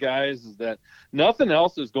tell you guys, is that nothing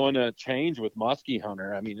else is going to change with Muskie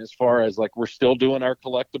Hunter. I mean, as far as we're still doing our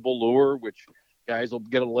collectible lure, which guys will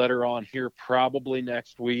get a letter on here probably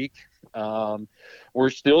next week. We're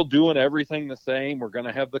still doing everything the same. We're going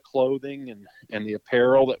to have the clothing and the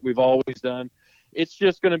apparel that we've always done. It's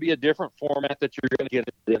just going to be a different format that you're going to get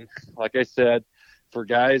it in. Like I said, for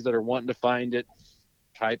guys that are wanting to find it,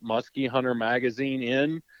 type Muskie Hunter magazine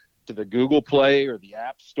in to the Google Play or the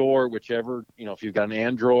App Store, whichever, if you've got an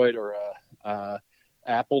Android or a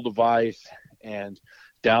Apple device, and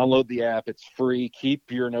download the app. It's free.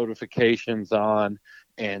 Keep your notifications on,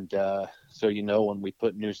 and so when we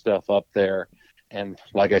put new stuff up there. And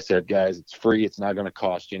like I said, guys, it's free. It's not going to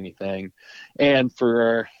cost you anything. And for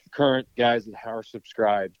our current guys that are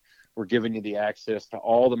subscribed, we're giving you the access to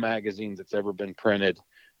all the magazines that's ever been printed.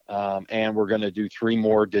 And we're going to do 3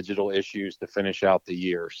 more digital issues to finish out the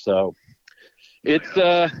year. So it's,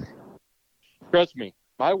 trust me,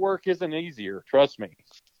 my work isn't easier. Trust me.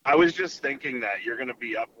 I was just thinking that you're going to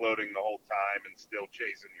be uploading the whole time and still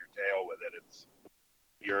chasing your tail with it.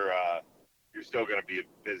 You're still going to be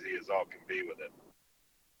busy as all can be with it.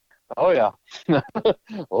 Oh yeah.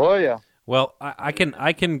 Oh yeah. Well, I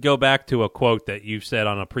can go back to a quote that you said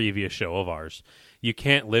on a previous show of ours. You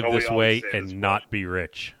can't live this way and not be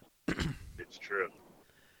rich. It's true.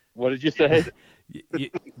 What did you say?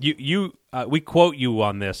 We quote you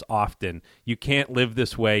on this often. You can't live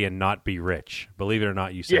this way and not be rich. Believe it or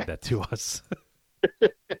not, you said that to us.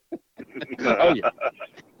 Oh yeah.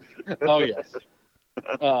 Oh yes.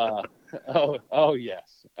 Oh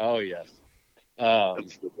yes. Oh yes.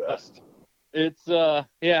 That's the best. It's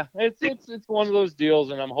it's one of those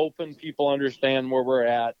deals, and I'm hoping people understand where we're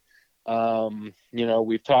at.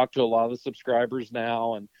 We've talked to a lot of the subscribers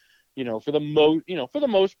now, and for the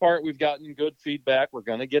most part, we've gotten good feedback. We're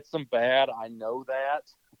going to get some bad. I know that.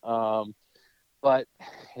 But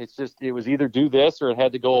it was either do this or it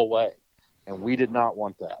had to go away. And we did not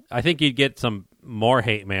want that. I think you'd get some more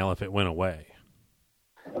hate mail if it went away.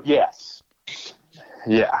 Yes.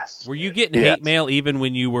 Yes. Were you getting hate mail even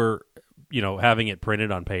when you were, having it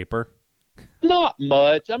printed on paper? Not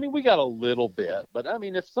much. I mean, we got a little bit, but I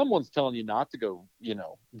mean, if someone's telling you not to go,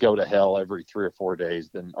 go to hell every 3 or 4 days,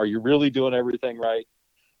 then are you really doing everything right?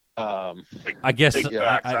 I guess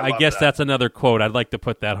I guess that's another quote. I'd like to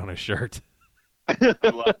put that on a shirt. I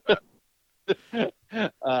love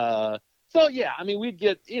that. So yeah, I mean, we'd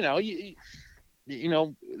get, you're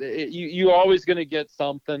always going to get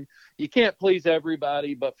something. You can't please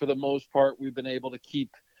everybody, but for the most part, we've been able to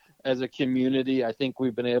keep, as a community, I think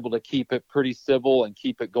we've been able to keep it pretty civil and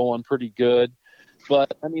keep it going pretty good.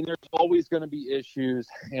 But I mean, there's always going to be issues,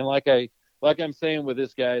 and like I'm saying with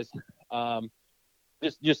this, guys,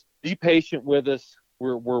 just be patient with us.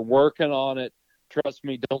 We're working on it. Trust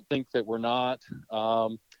me. Don't think that we're not.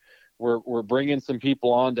 We're bringing some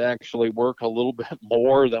people on to actually work a little bit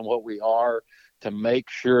more than what we are to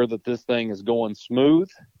make sure that this thing is going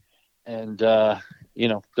smooth. And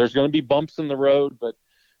there's going to be bumps in the road, but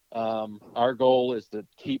our goal is to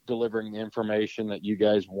keep delivering the information that you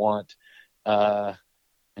guys want and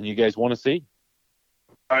you guys want to see.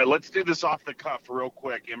 All right, let's do this off the cuff real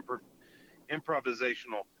quick.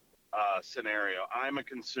 Improvisational scenario. I'm a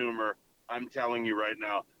consumer. I'm telling you right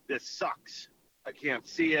now, this sucks. I can't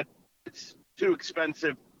see it. It's too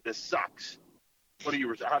expensive. This sucks. How do you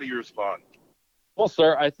respond? Well,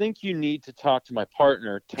 sir, I think you need to talk to my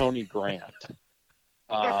partner, Tony Grant.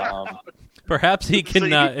 Perhaps he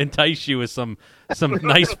can entice you with some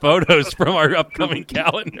nice photos from our upcoming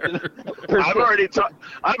calendar. I've already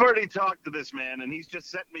talked to this man, and he's just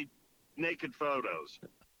sent me naked photos.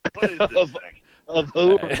 What is this thing? Of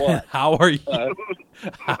who or what? How are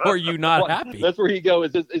you not happy? That's where you go.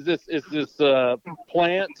 Is this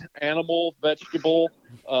plant, animal, vegetable?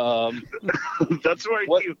 That's where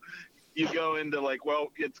you go into like,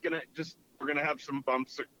 well, we're gonna have some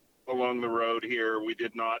bumps along the road here. We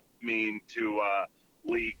did not mean to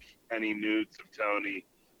leak any nudes of Tony.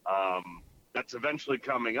 That's eventually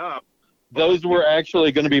coming up. Those were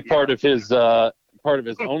actually going to be part of his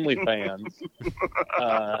OnlyFans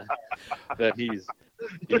that he's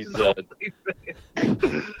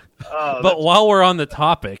but while we're on the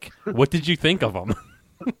topic, what did you think of them?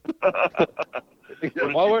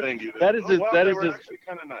 That is actually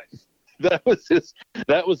kind of nice. That was his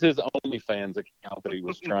OnlyFans account that he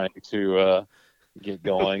was trying to get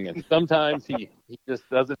going, and sometimes he just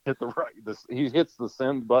doesn't hit he hits the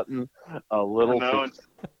send button a little.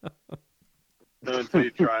 No, until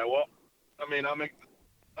you try. Well, I mean, I'm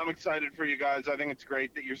excited for you guys. I think it's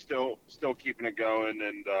great that you're still keeping it going,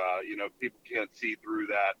 and people can't see through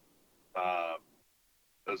that.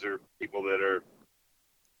 Those are people that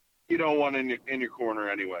you don't want in your corner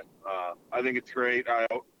anyway. I think it's great. I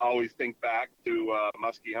always think back to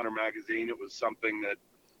Muskie Hunter magazine. It was something that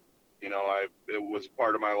it was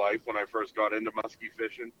part of my life when I first got into muskie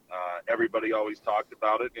fishing. Everybody always talked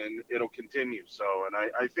about it, and it'll continue. So, and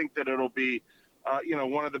I think that it'll be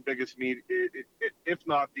one of the biggest if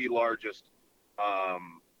not the largest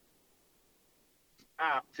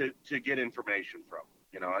app to get information from.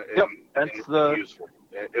 That's useful.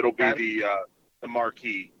 It'll be the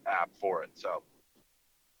marquee app for it. So,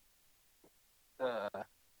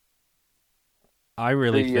 I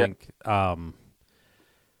really think,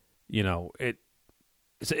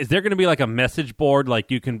 is there going to be like a message board, like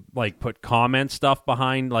you can like put comment stuff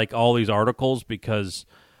behind like all these articles? Because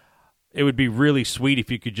it would be really sweet if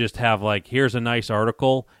you could just have like, here's a nice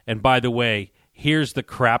article, and by the way, here's the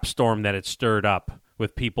crap storm that it stirred up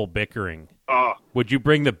with people bickering. Would you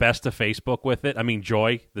bring the best of Facebook with it? I mean,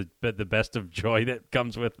 joy, the best of joy that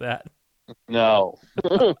comes with that? No.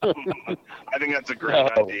 I think that's a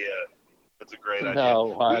great idea. That's a great idea.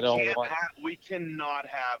 No, I don't want. We cannot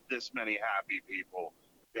have this many happy people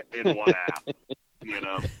in one app.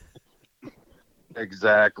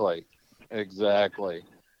 Exactly.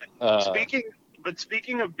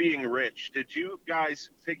 Speaking of being rich, did you guys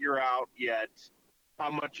figure out yet how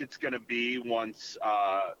much it's going to be once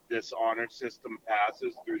this honor system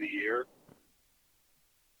passes through the year?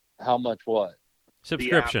 How much what?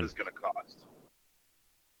 Subscription. The app is going to cost.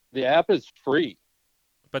 The app is free.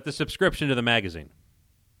 But the subscription to the magazine.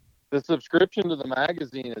 The subscription to the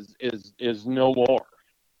magazine is no more.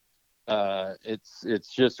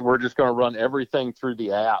 It's just we're just going to run everything through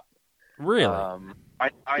the app. Really?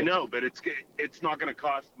 I know, but it's not going to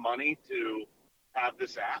cost money to have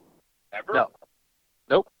this app ever. No.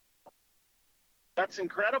 Nope. That's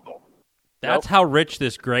incredible. That's how rich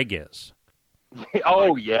this Greg is.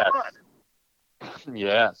 Oh yes.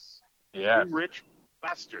 Yes. You rich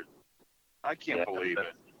bastard. I can't believe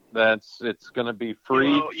it. It's going to be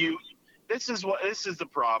free. This is the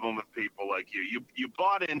problem with people like you. You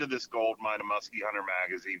bought into this gold mine of Muskie Hunter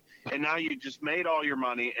magazine, and now you just made all your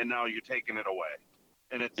money, and now you're taking it away.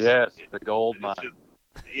 And it's the gold mine. Just,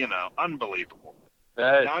 unbelievable.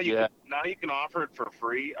 Now you can offer it for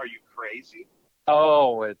free. Are you crazy?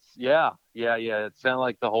 Oh, it's yeah. It sounds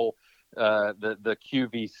like the whole the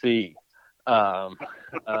QVC of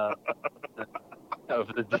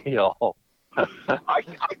the deal. I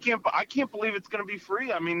can't believe it's going to be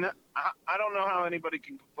free. I mean, I don't know how anybody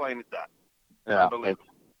can complain at that. Yeah,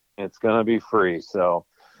 it's going to be free. So,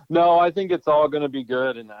 no, I think it's all going to be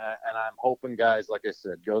good, and I'm hoping, guys, like I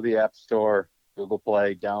said, go to the App Store, Google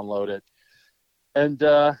Play, download it, and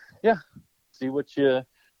see what you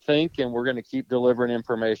think. And we're going to keep delivering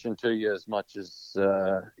information to you as much as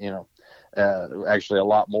actually a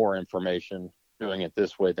lot more information doing it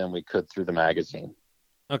this way than we could through the magazine.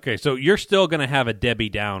 Okay, so you're still going to have a Debbie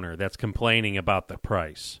Downer that's complaining about the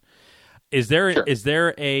price. Is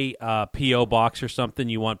there a P.O. box or something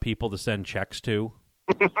you want people to send checks to?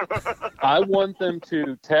 I want them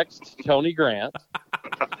to text Tony Grant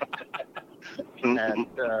at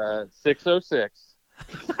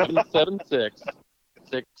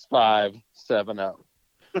 606-776-6570.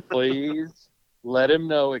 Please let him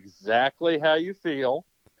know exactly how you feel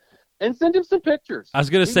and send him some pictures. I was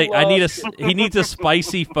going to say, he needs a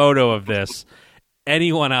spicy photo of this.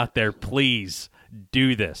 Anyone out there, please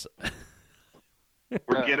do this.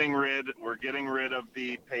 We're getting rid of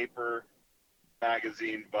the paper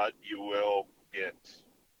magazine, but you will get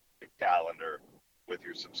a calendar with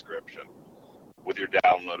your subscription, with your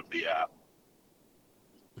download of the app.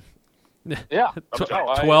 Yeah.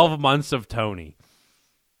 12 months of Tony.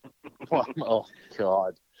 Oh,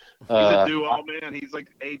 God. He's a do-all man. He's the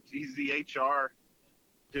HR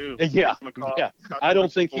too. Yeah. I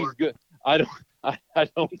don't think he's good. I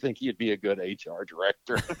don't think he'd be a good HR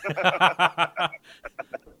director.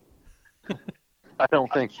 I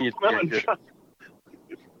don't think he'd be a good.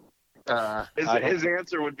 His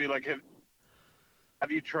answer would be like,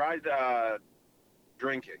 "Have you tried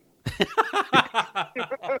drinking?"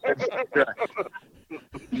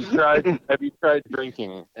 Have you tried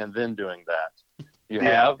drinking and then doing that? You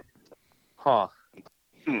have? Huh.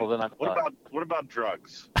 Well, then I'm. What about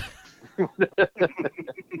drugs? And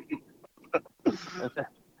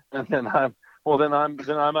then I'm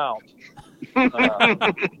out.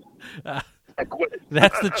 I quit.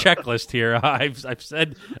 That's the checklist here. I've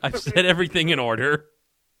said everything in order.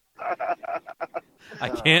 I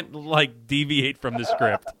can't deviate from the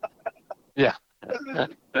script. Yeah.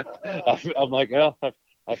 I'm like, well,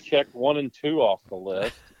 I've checked 1 and 2 off the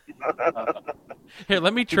list. Here,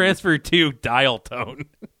 let me transfer to dial tone.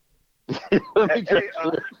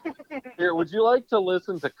 Here, would you like to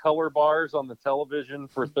listen to color bars on the television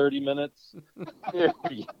for 30 minutes? Here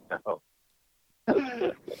you go.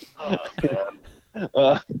 Oh, man.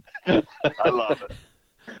 I love it.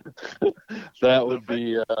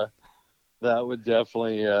 That would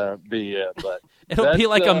definitely be it. But it'll be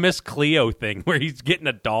like a Miss Cleo thing where he's getting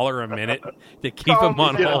 $1 a minute to keep him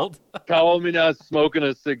on hold. Calling me now, smoking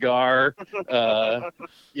a cigar,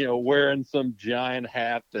 wearing some giant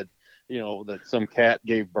hat that some cat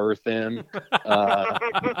gave birth in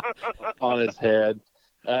on his head.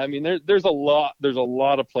 I mean, there's a lot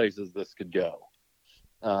of places this could go.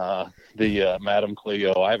 The Madame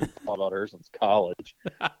Cleo, I haven't thought about her since college.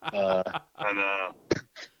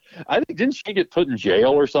 I think, didn't she get put in jail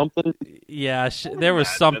or something? Yeah, there was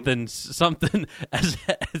something as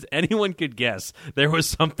anyone could guess. There was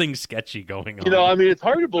something sketchy going on. I mean, it's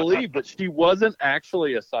hard to believe, but she wasn't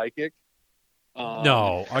actually a psychic.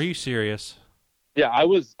 No, are you serious? Yeah, I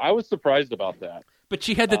was surprised about that. But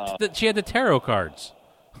she had the tarot cards.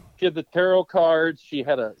 She had the tarot cards. She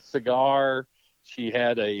had a cigar. She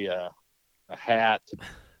had a hat.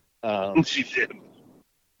 She did.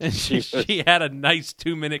 And she had a nice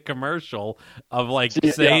 2-minute commercial of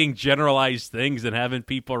saying generalized things and having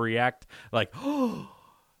people react like, "Oh,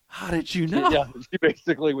 how did you know?" Yeah, she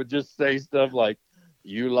basically would just say stuff like,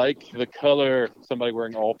 "You like the color?" Somebody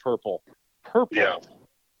wearing all purple. Purple. Yeah.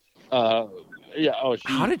 Yeah. Oh,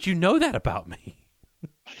 how did you know that about me?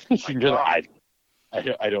 She just,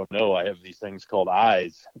 I don't know. I have these things called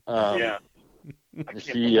eyes. Yeah. I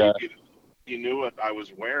can't believe you knew what I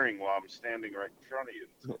was wearing while I'm standing right in front of you.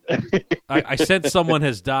 I said someone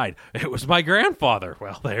has died. It was my grandfather.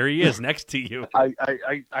 Well, there he is next to you.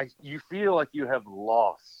 You feel like you have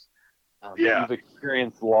loss. Yeah. You've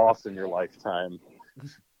experienced loss in your lifetime.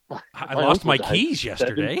 I lost my keys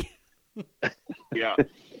yesterday. Yeah.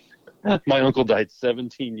 My uncle died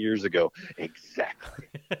 17 years ago. Exactly.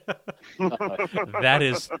 That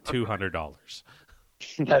is $200.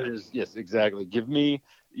 That is, yes, exactly. Give me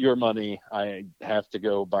your money. I have to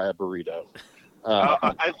go buy a burrito.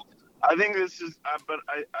 I think this is, but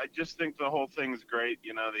I just think the whole thing's great.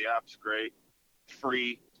 The app's great,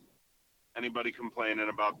 free. Anybody complaining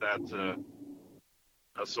about that's a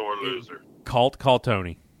sore loser. Call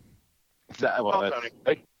Tony. That's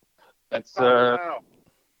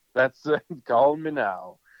calling me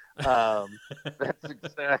now. That's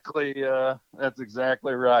exactly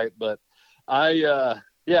right. But guys,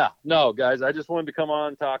 I just wanted to come on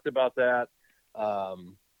and talk about that.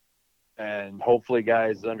 And hopefully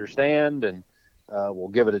guys understand and we'll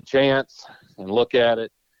give it a chance and look at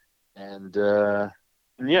it. And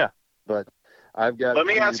but I've got Let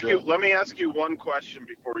me ask you one question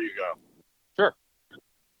before you go. Sure.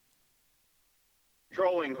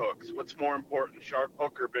 Trolling hooks. What's more important, sharp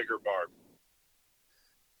hook or bigger barb?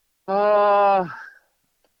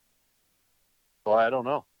 Well, I don't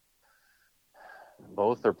know.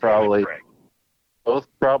 Both probably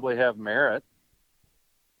have merit.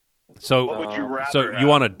 So, what would you rather so you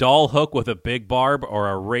want a dull hook with a big barb or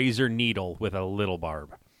a razor needle with a little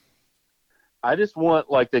barb? I just want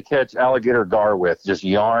like to catch alligator gar with just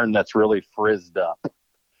yarn that's really frizzed up.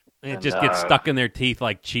 And it just gets stuck in their teeth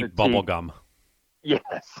like cheap bubble gum. Yes,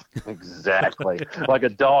 exactly. Like a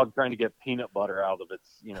dog trying to get peanut butter out of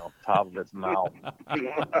its, top of its mouth.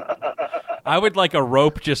 I would like a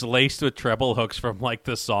rope just laced with treble hooks from like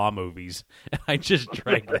the Saw movies. I just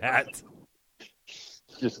drag that.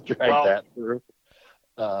 Just drag that through.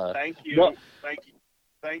 Thank you.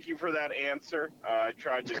 Thank you for that answer. I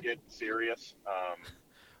tried to get serious.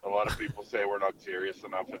 A lot of people say we're not serious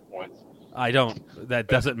enough at points. I don't. That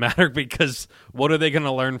doesn't matter because what are they going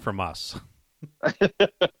to learn from us?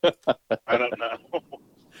 I don't know.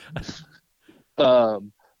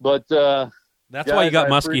 But that's guys, why you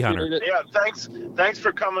got I Muskie Hunter. Yeah, thanks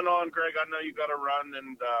for coming on, Greg. I know you got to run,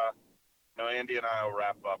 and Andy and I will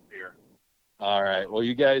wrap up here. All right. Well,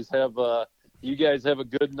 you guys have a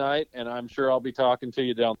good night, and I'm sure I'll be talking to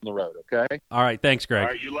you down the road. Okay. All right. Thanks, Greg. All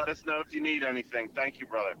right. You let us know if you need anything. Thank you,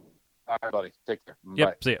 brother. All right, buddy. Take care. Yep.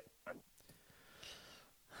 Bye. See ya.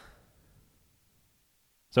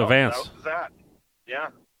 So Vance, that was that. Yeah.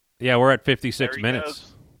 Yeah, we're at 56 minutes.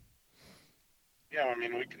 Goes. Yeah, I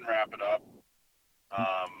mean we can wrap it up.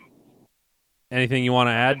 Anything you want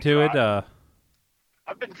to add to it?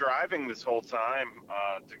 I've been driving this whole time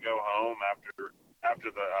to go home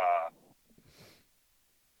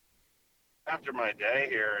after my day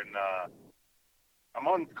here, and I'm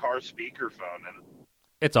on car speakerphone, and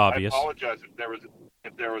it's obvious. I apologize if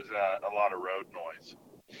there was a lot of road noise.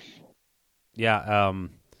 Yeah.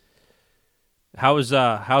 How's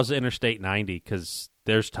Interstate 90? Because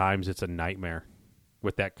there's times it's a nightmare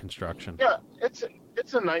with that construction. Yeah, it's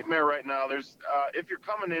a nightmare right now. There's if you're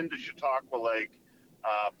coming into Chautauqua Lake,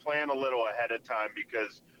 plan a little ahead of time,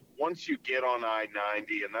 because once you get on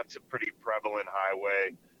I-90, and that's a pretty prevalent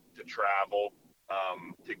highway to travel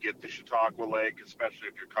to get to Chautauqua Lake, especially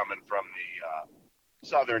if you're coming from the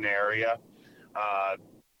southern area,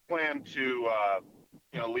 plan to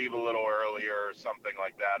leave a little earlier or something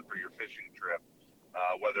like that for your fishing trip,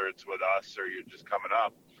 whether it's with us or you're just coming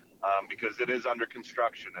up, because it is under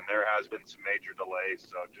construction and there has been some major delays.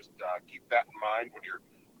 So just keep that in mind when you're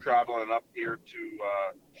traveling up here to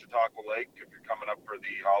Chautauqua Lake, if you're coming up for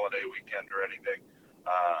the holiday weekend or anything.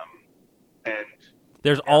 And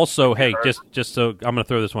there's also, hey, just so I'm going to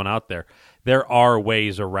throw this one out there, there are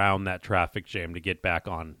ways around that traffic jam to get back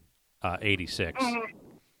on 86.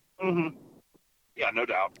 Mm-hmm. Mm-hmm. Yeah, no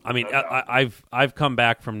doubt. I mean, no doubt. I've come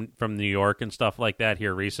back from New York and stuff like that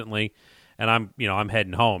here recently, and I'm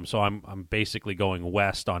heading home, so I'm basically going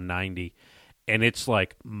west on 90, and it's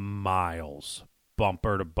like miles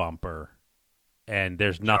bumper to bumper, and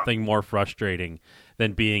there's nothing more frustrating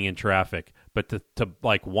than being in traffic, but to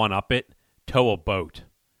like one up it, tow a boat.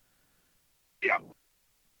 Yeah,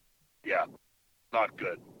 not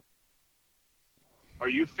good. Are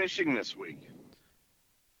you fishing this week?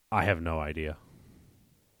 I have no idea.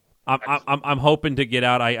 I'm hoping to get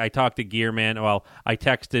out. I talked to Gearman. Well,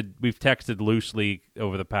 we've texted loosely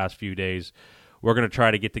over the past few days. We're going to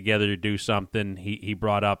try to get together to do something. He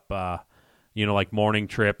brought up, like morning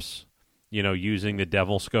trips, using the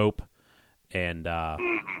Devil Scope and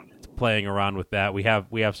playing around with that. We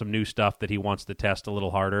have some new stuff that he wants to test a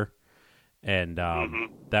little harder, and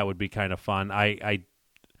that would be kind of fun. I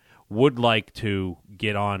would like to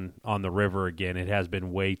get on the river again. It has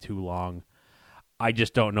been way too long. I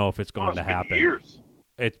just don't know if it's going to happen. Years.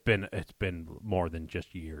 It's been more than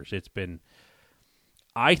just years.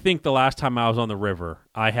 I think the last time I was on the river,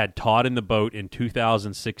 I had Todd in the boat in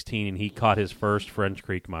 2016, and he caught his first French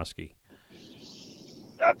Creek muskie.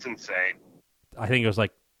 That's insane. I think it was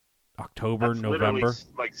like October, November.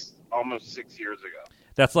 Like almost 6 years ago.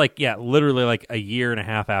 That's literally like a year and a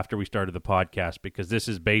half after we started the podcast, because this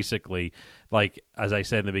is basically, like, as I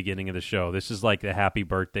said in the beginning of the show, this is like the happy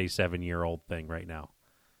birthday 7-year-old thing right now.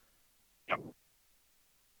 Yep.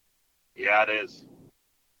 Yeah, it is.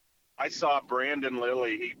 I saw Brandon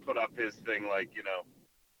Lilly, he put up his thing like,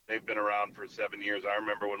 they've been around for 7 years. I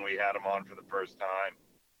remember when we had him on for the first time.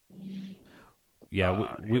 Yeah,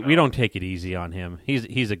 we don't take it easy on him.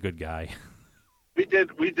 He's a good guy. We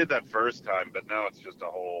did that first time, but now it's just a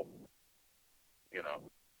whole,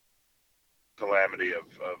 calamity of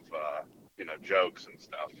jokes and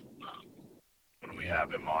stuff when we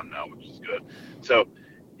have him on now, which is good. So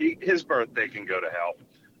his birthday can go to hell.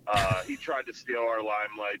 He tried to steal our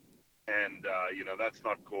limelight, and that's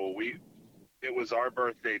not cool. It was our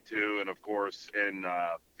birthday too, and of course in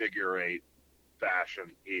figure eight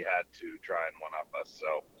fashion, he had to try and one up us.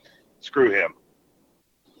 So screw him.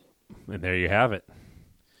 And there you have it.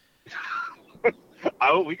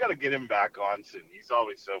 We got to get him back on soon. He's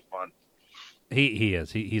always so fun. He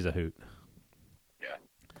is. He's a hoot.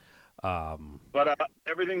 But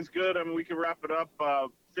everything's good. I mean, we can wrap it up.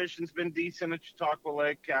 Fishing's been decent at Chautauqua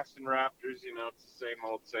Lake, casting raptors. You know, it's the same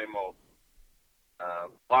old, same old. A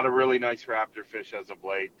lot of really nice raptor fish as of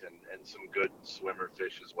late, and some good swimmer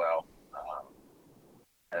fish as well.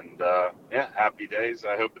 Yeah, happy days.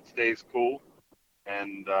 I hope it stays cool.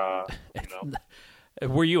 And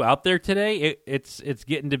Were you out there today? It's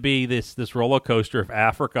getting to be this roller coaster of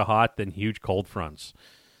Africa hot, then huge cold fronts.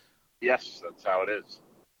 Yes, that's how it is.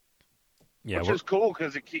 Yeah, which is cool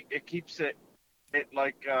because it keeps it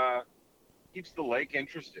keeps the lake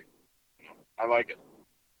interesting. I like it.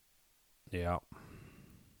 Yeah.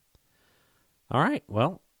 All right.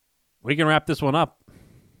 Well, we can wrap this one up.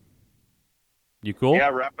 You cool? Yeah,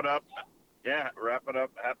 wrap it up.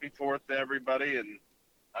 Happy 4th to everybody. And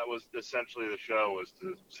that was essentially the show, was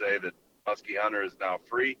to say that Muskie Hunter is now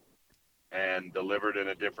free and delivered in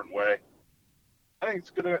a different way. I think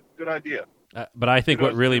it's a good idea. But I think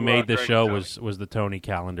what really made this show was the Tony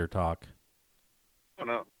Calendar talk. Oh,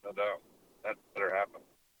 no doubt. That better happen.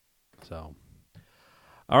 So,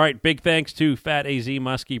 all right, big thanks to Fat AZ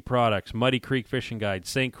Muskie Products, Muddy Creek Fishing Guide,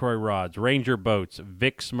 St. Croix Rods, Ranger Boats,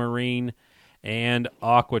 Vix Marine, and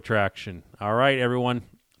Aqua Traction. All right, everyone,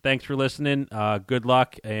 thanks for listening. Good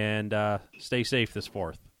luck, and stay safe this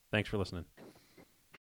 4th. Thanks for listening.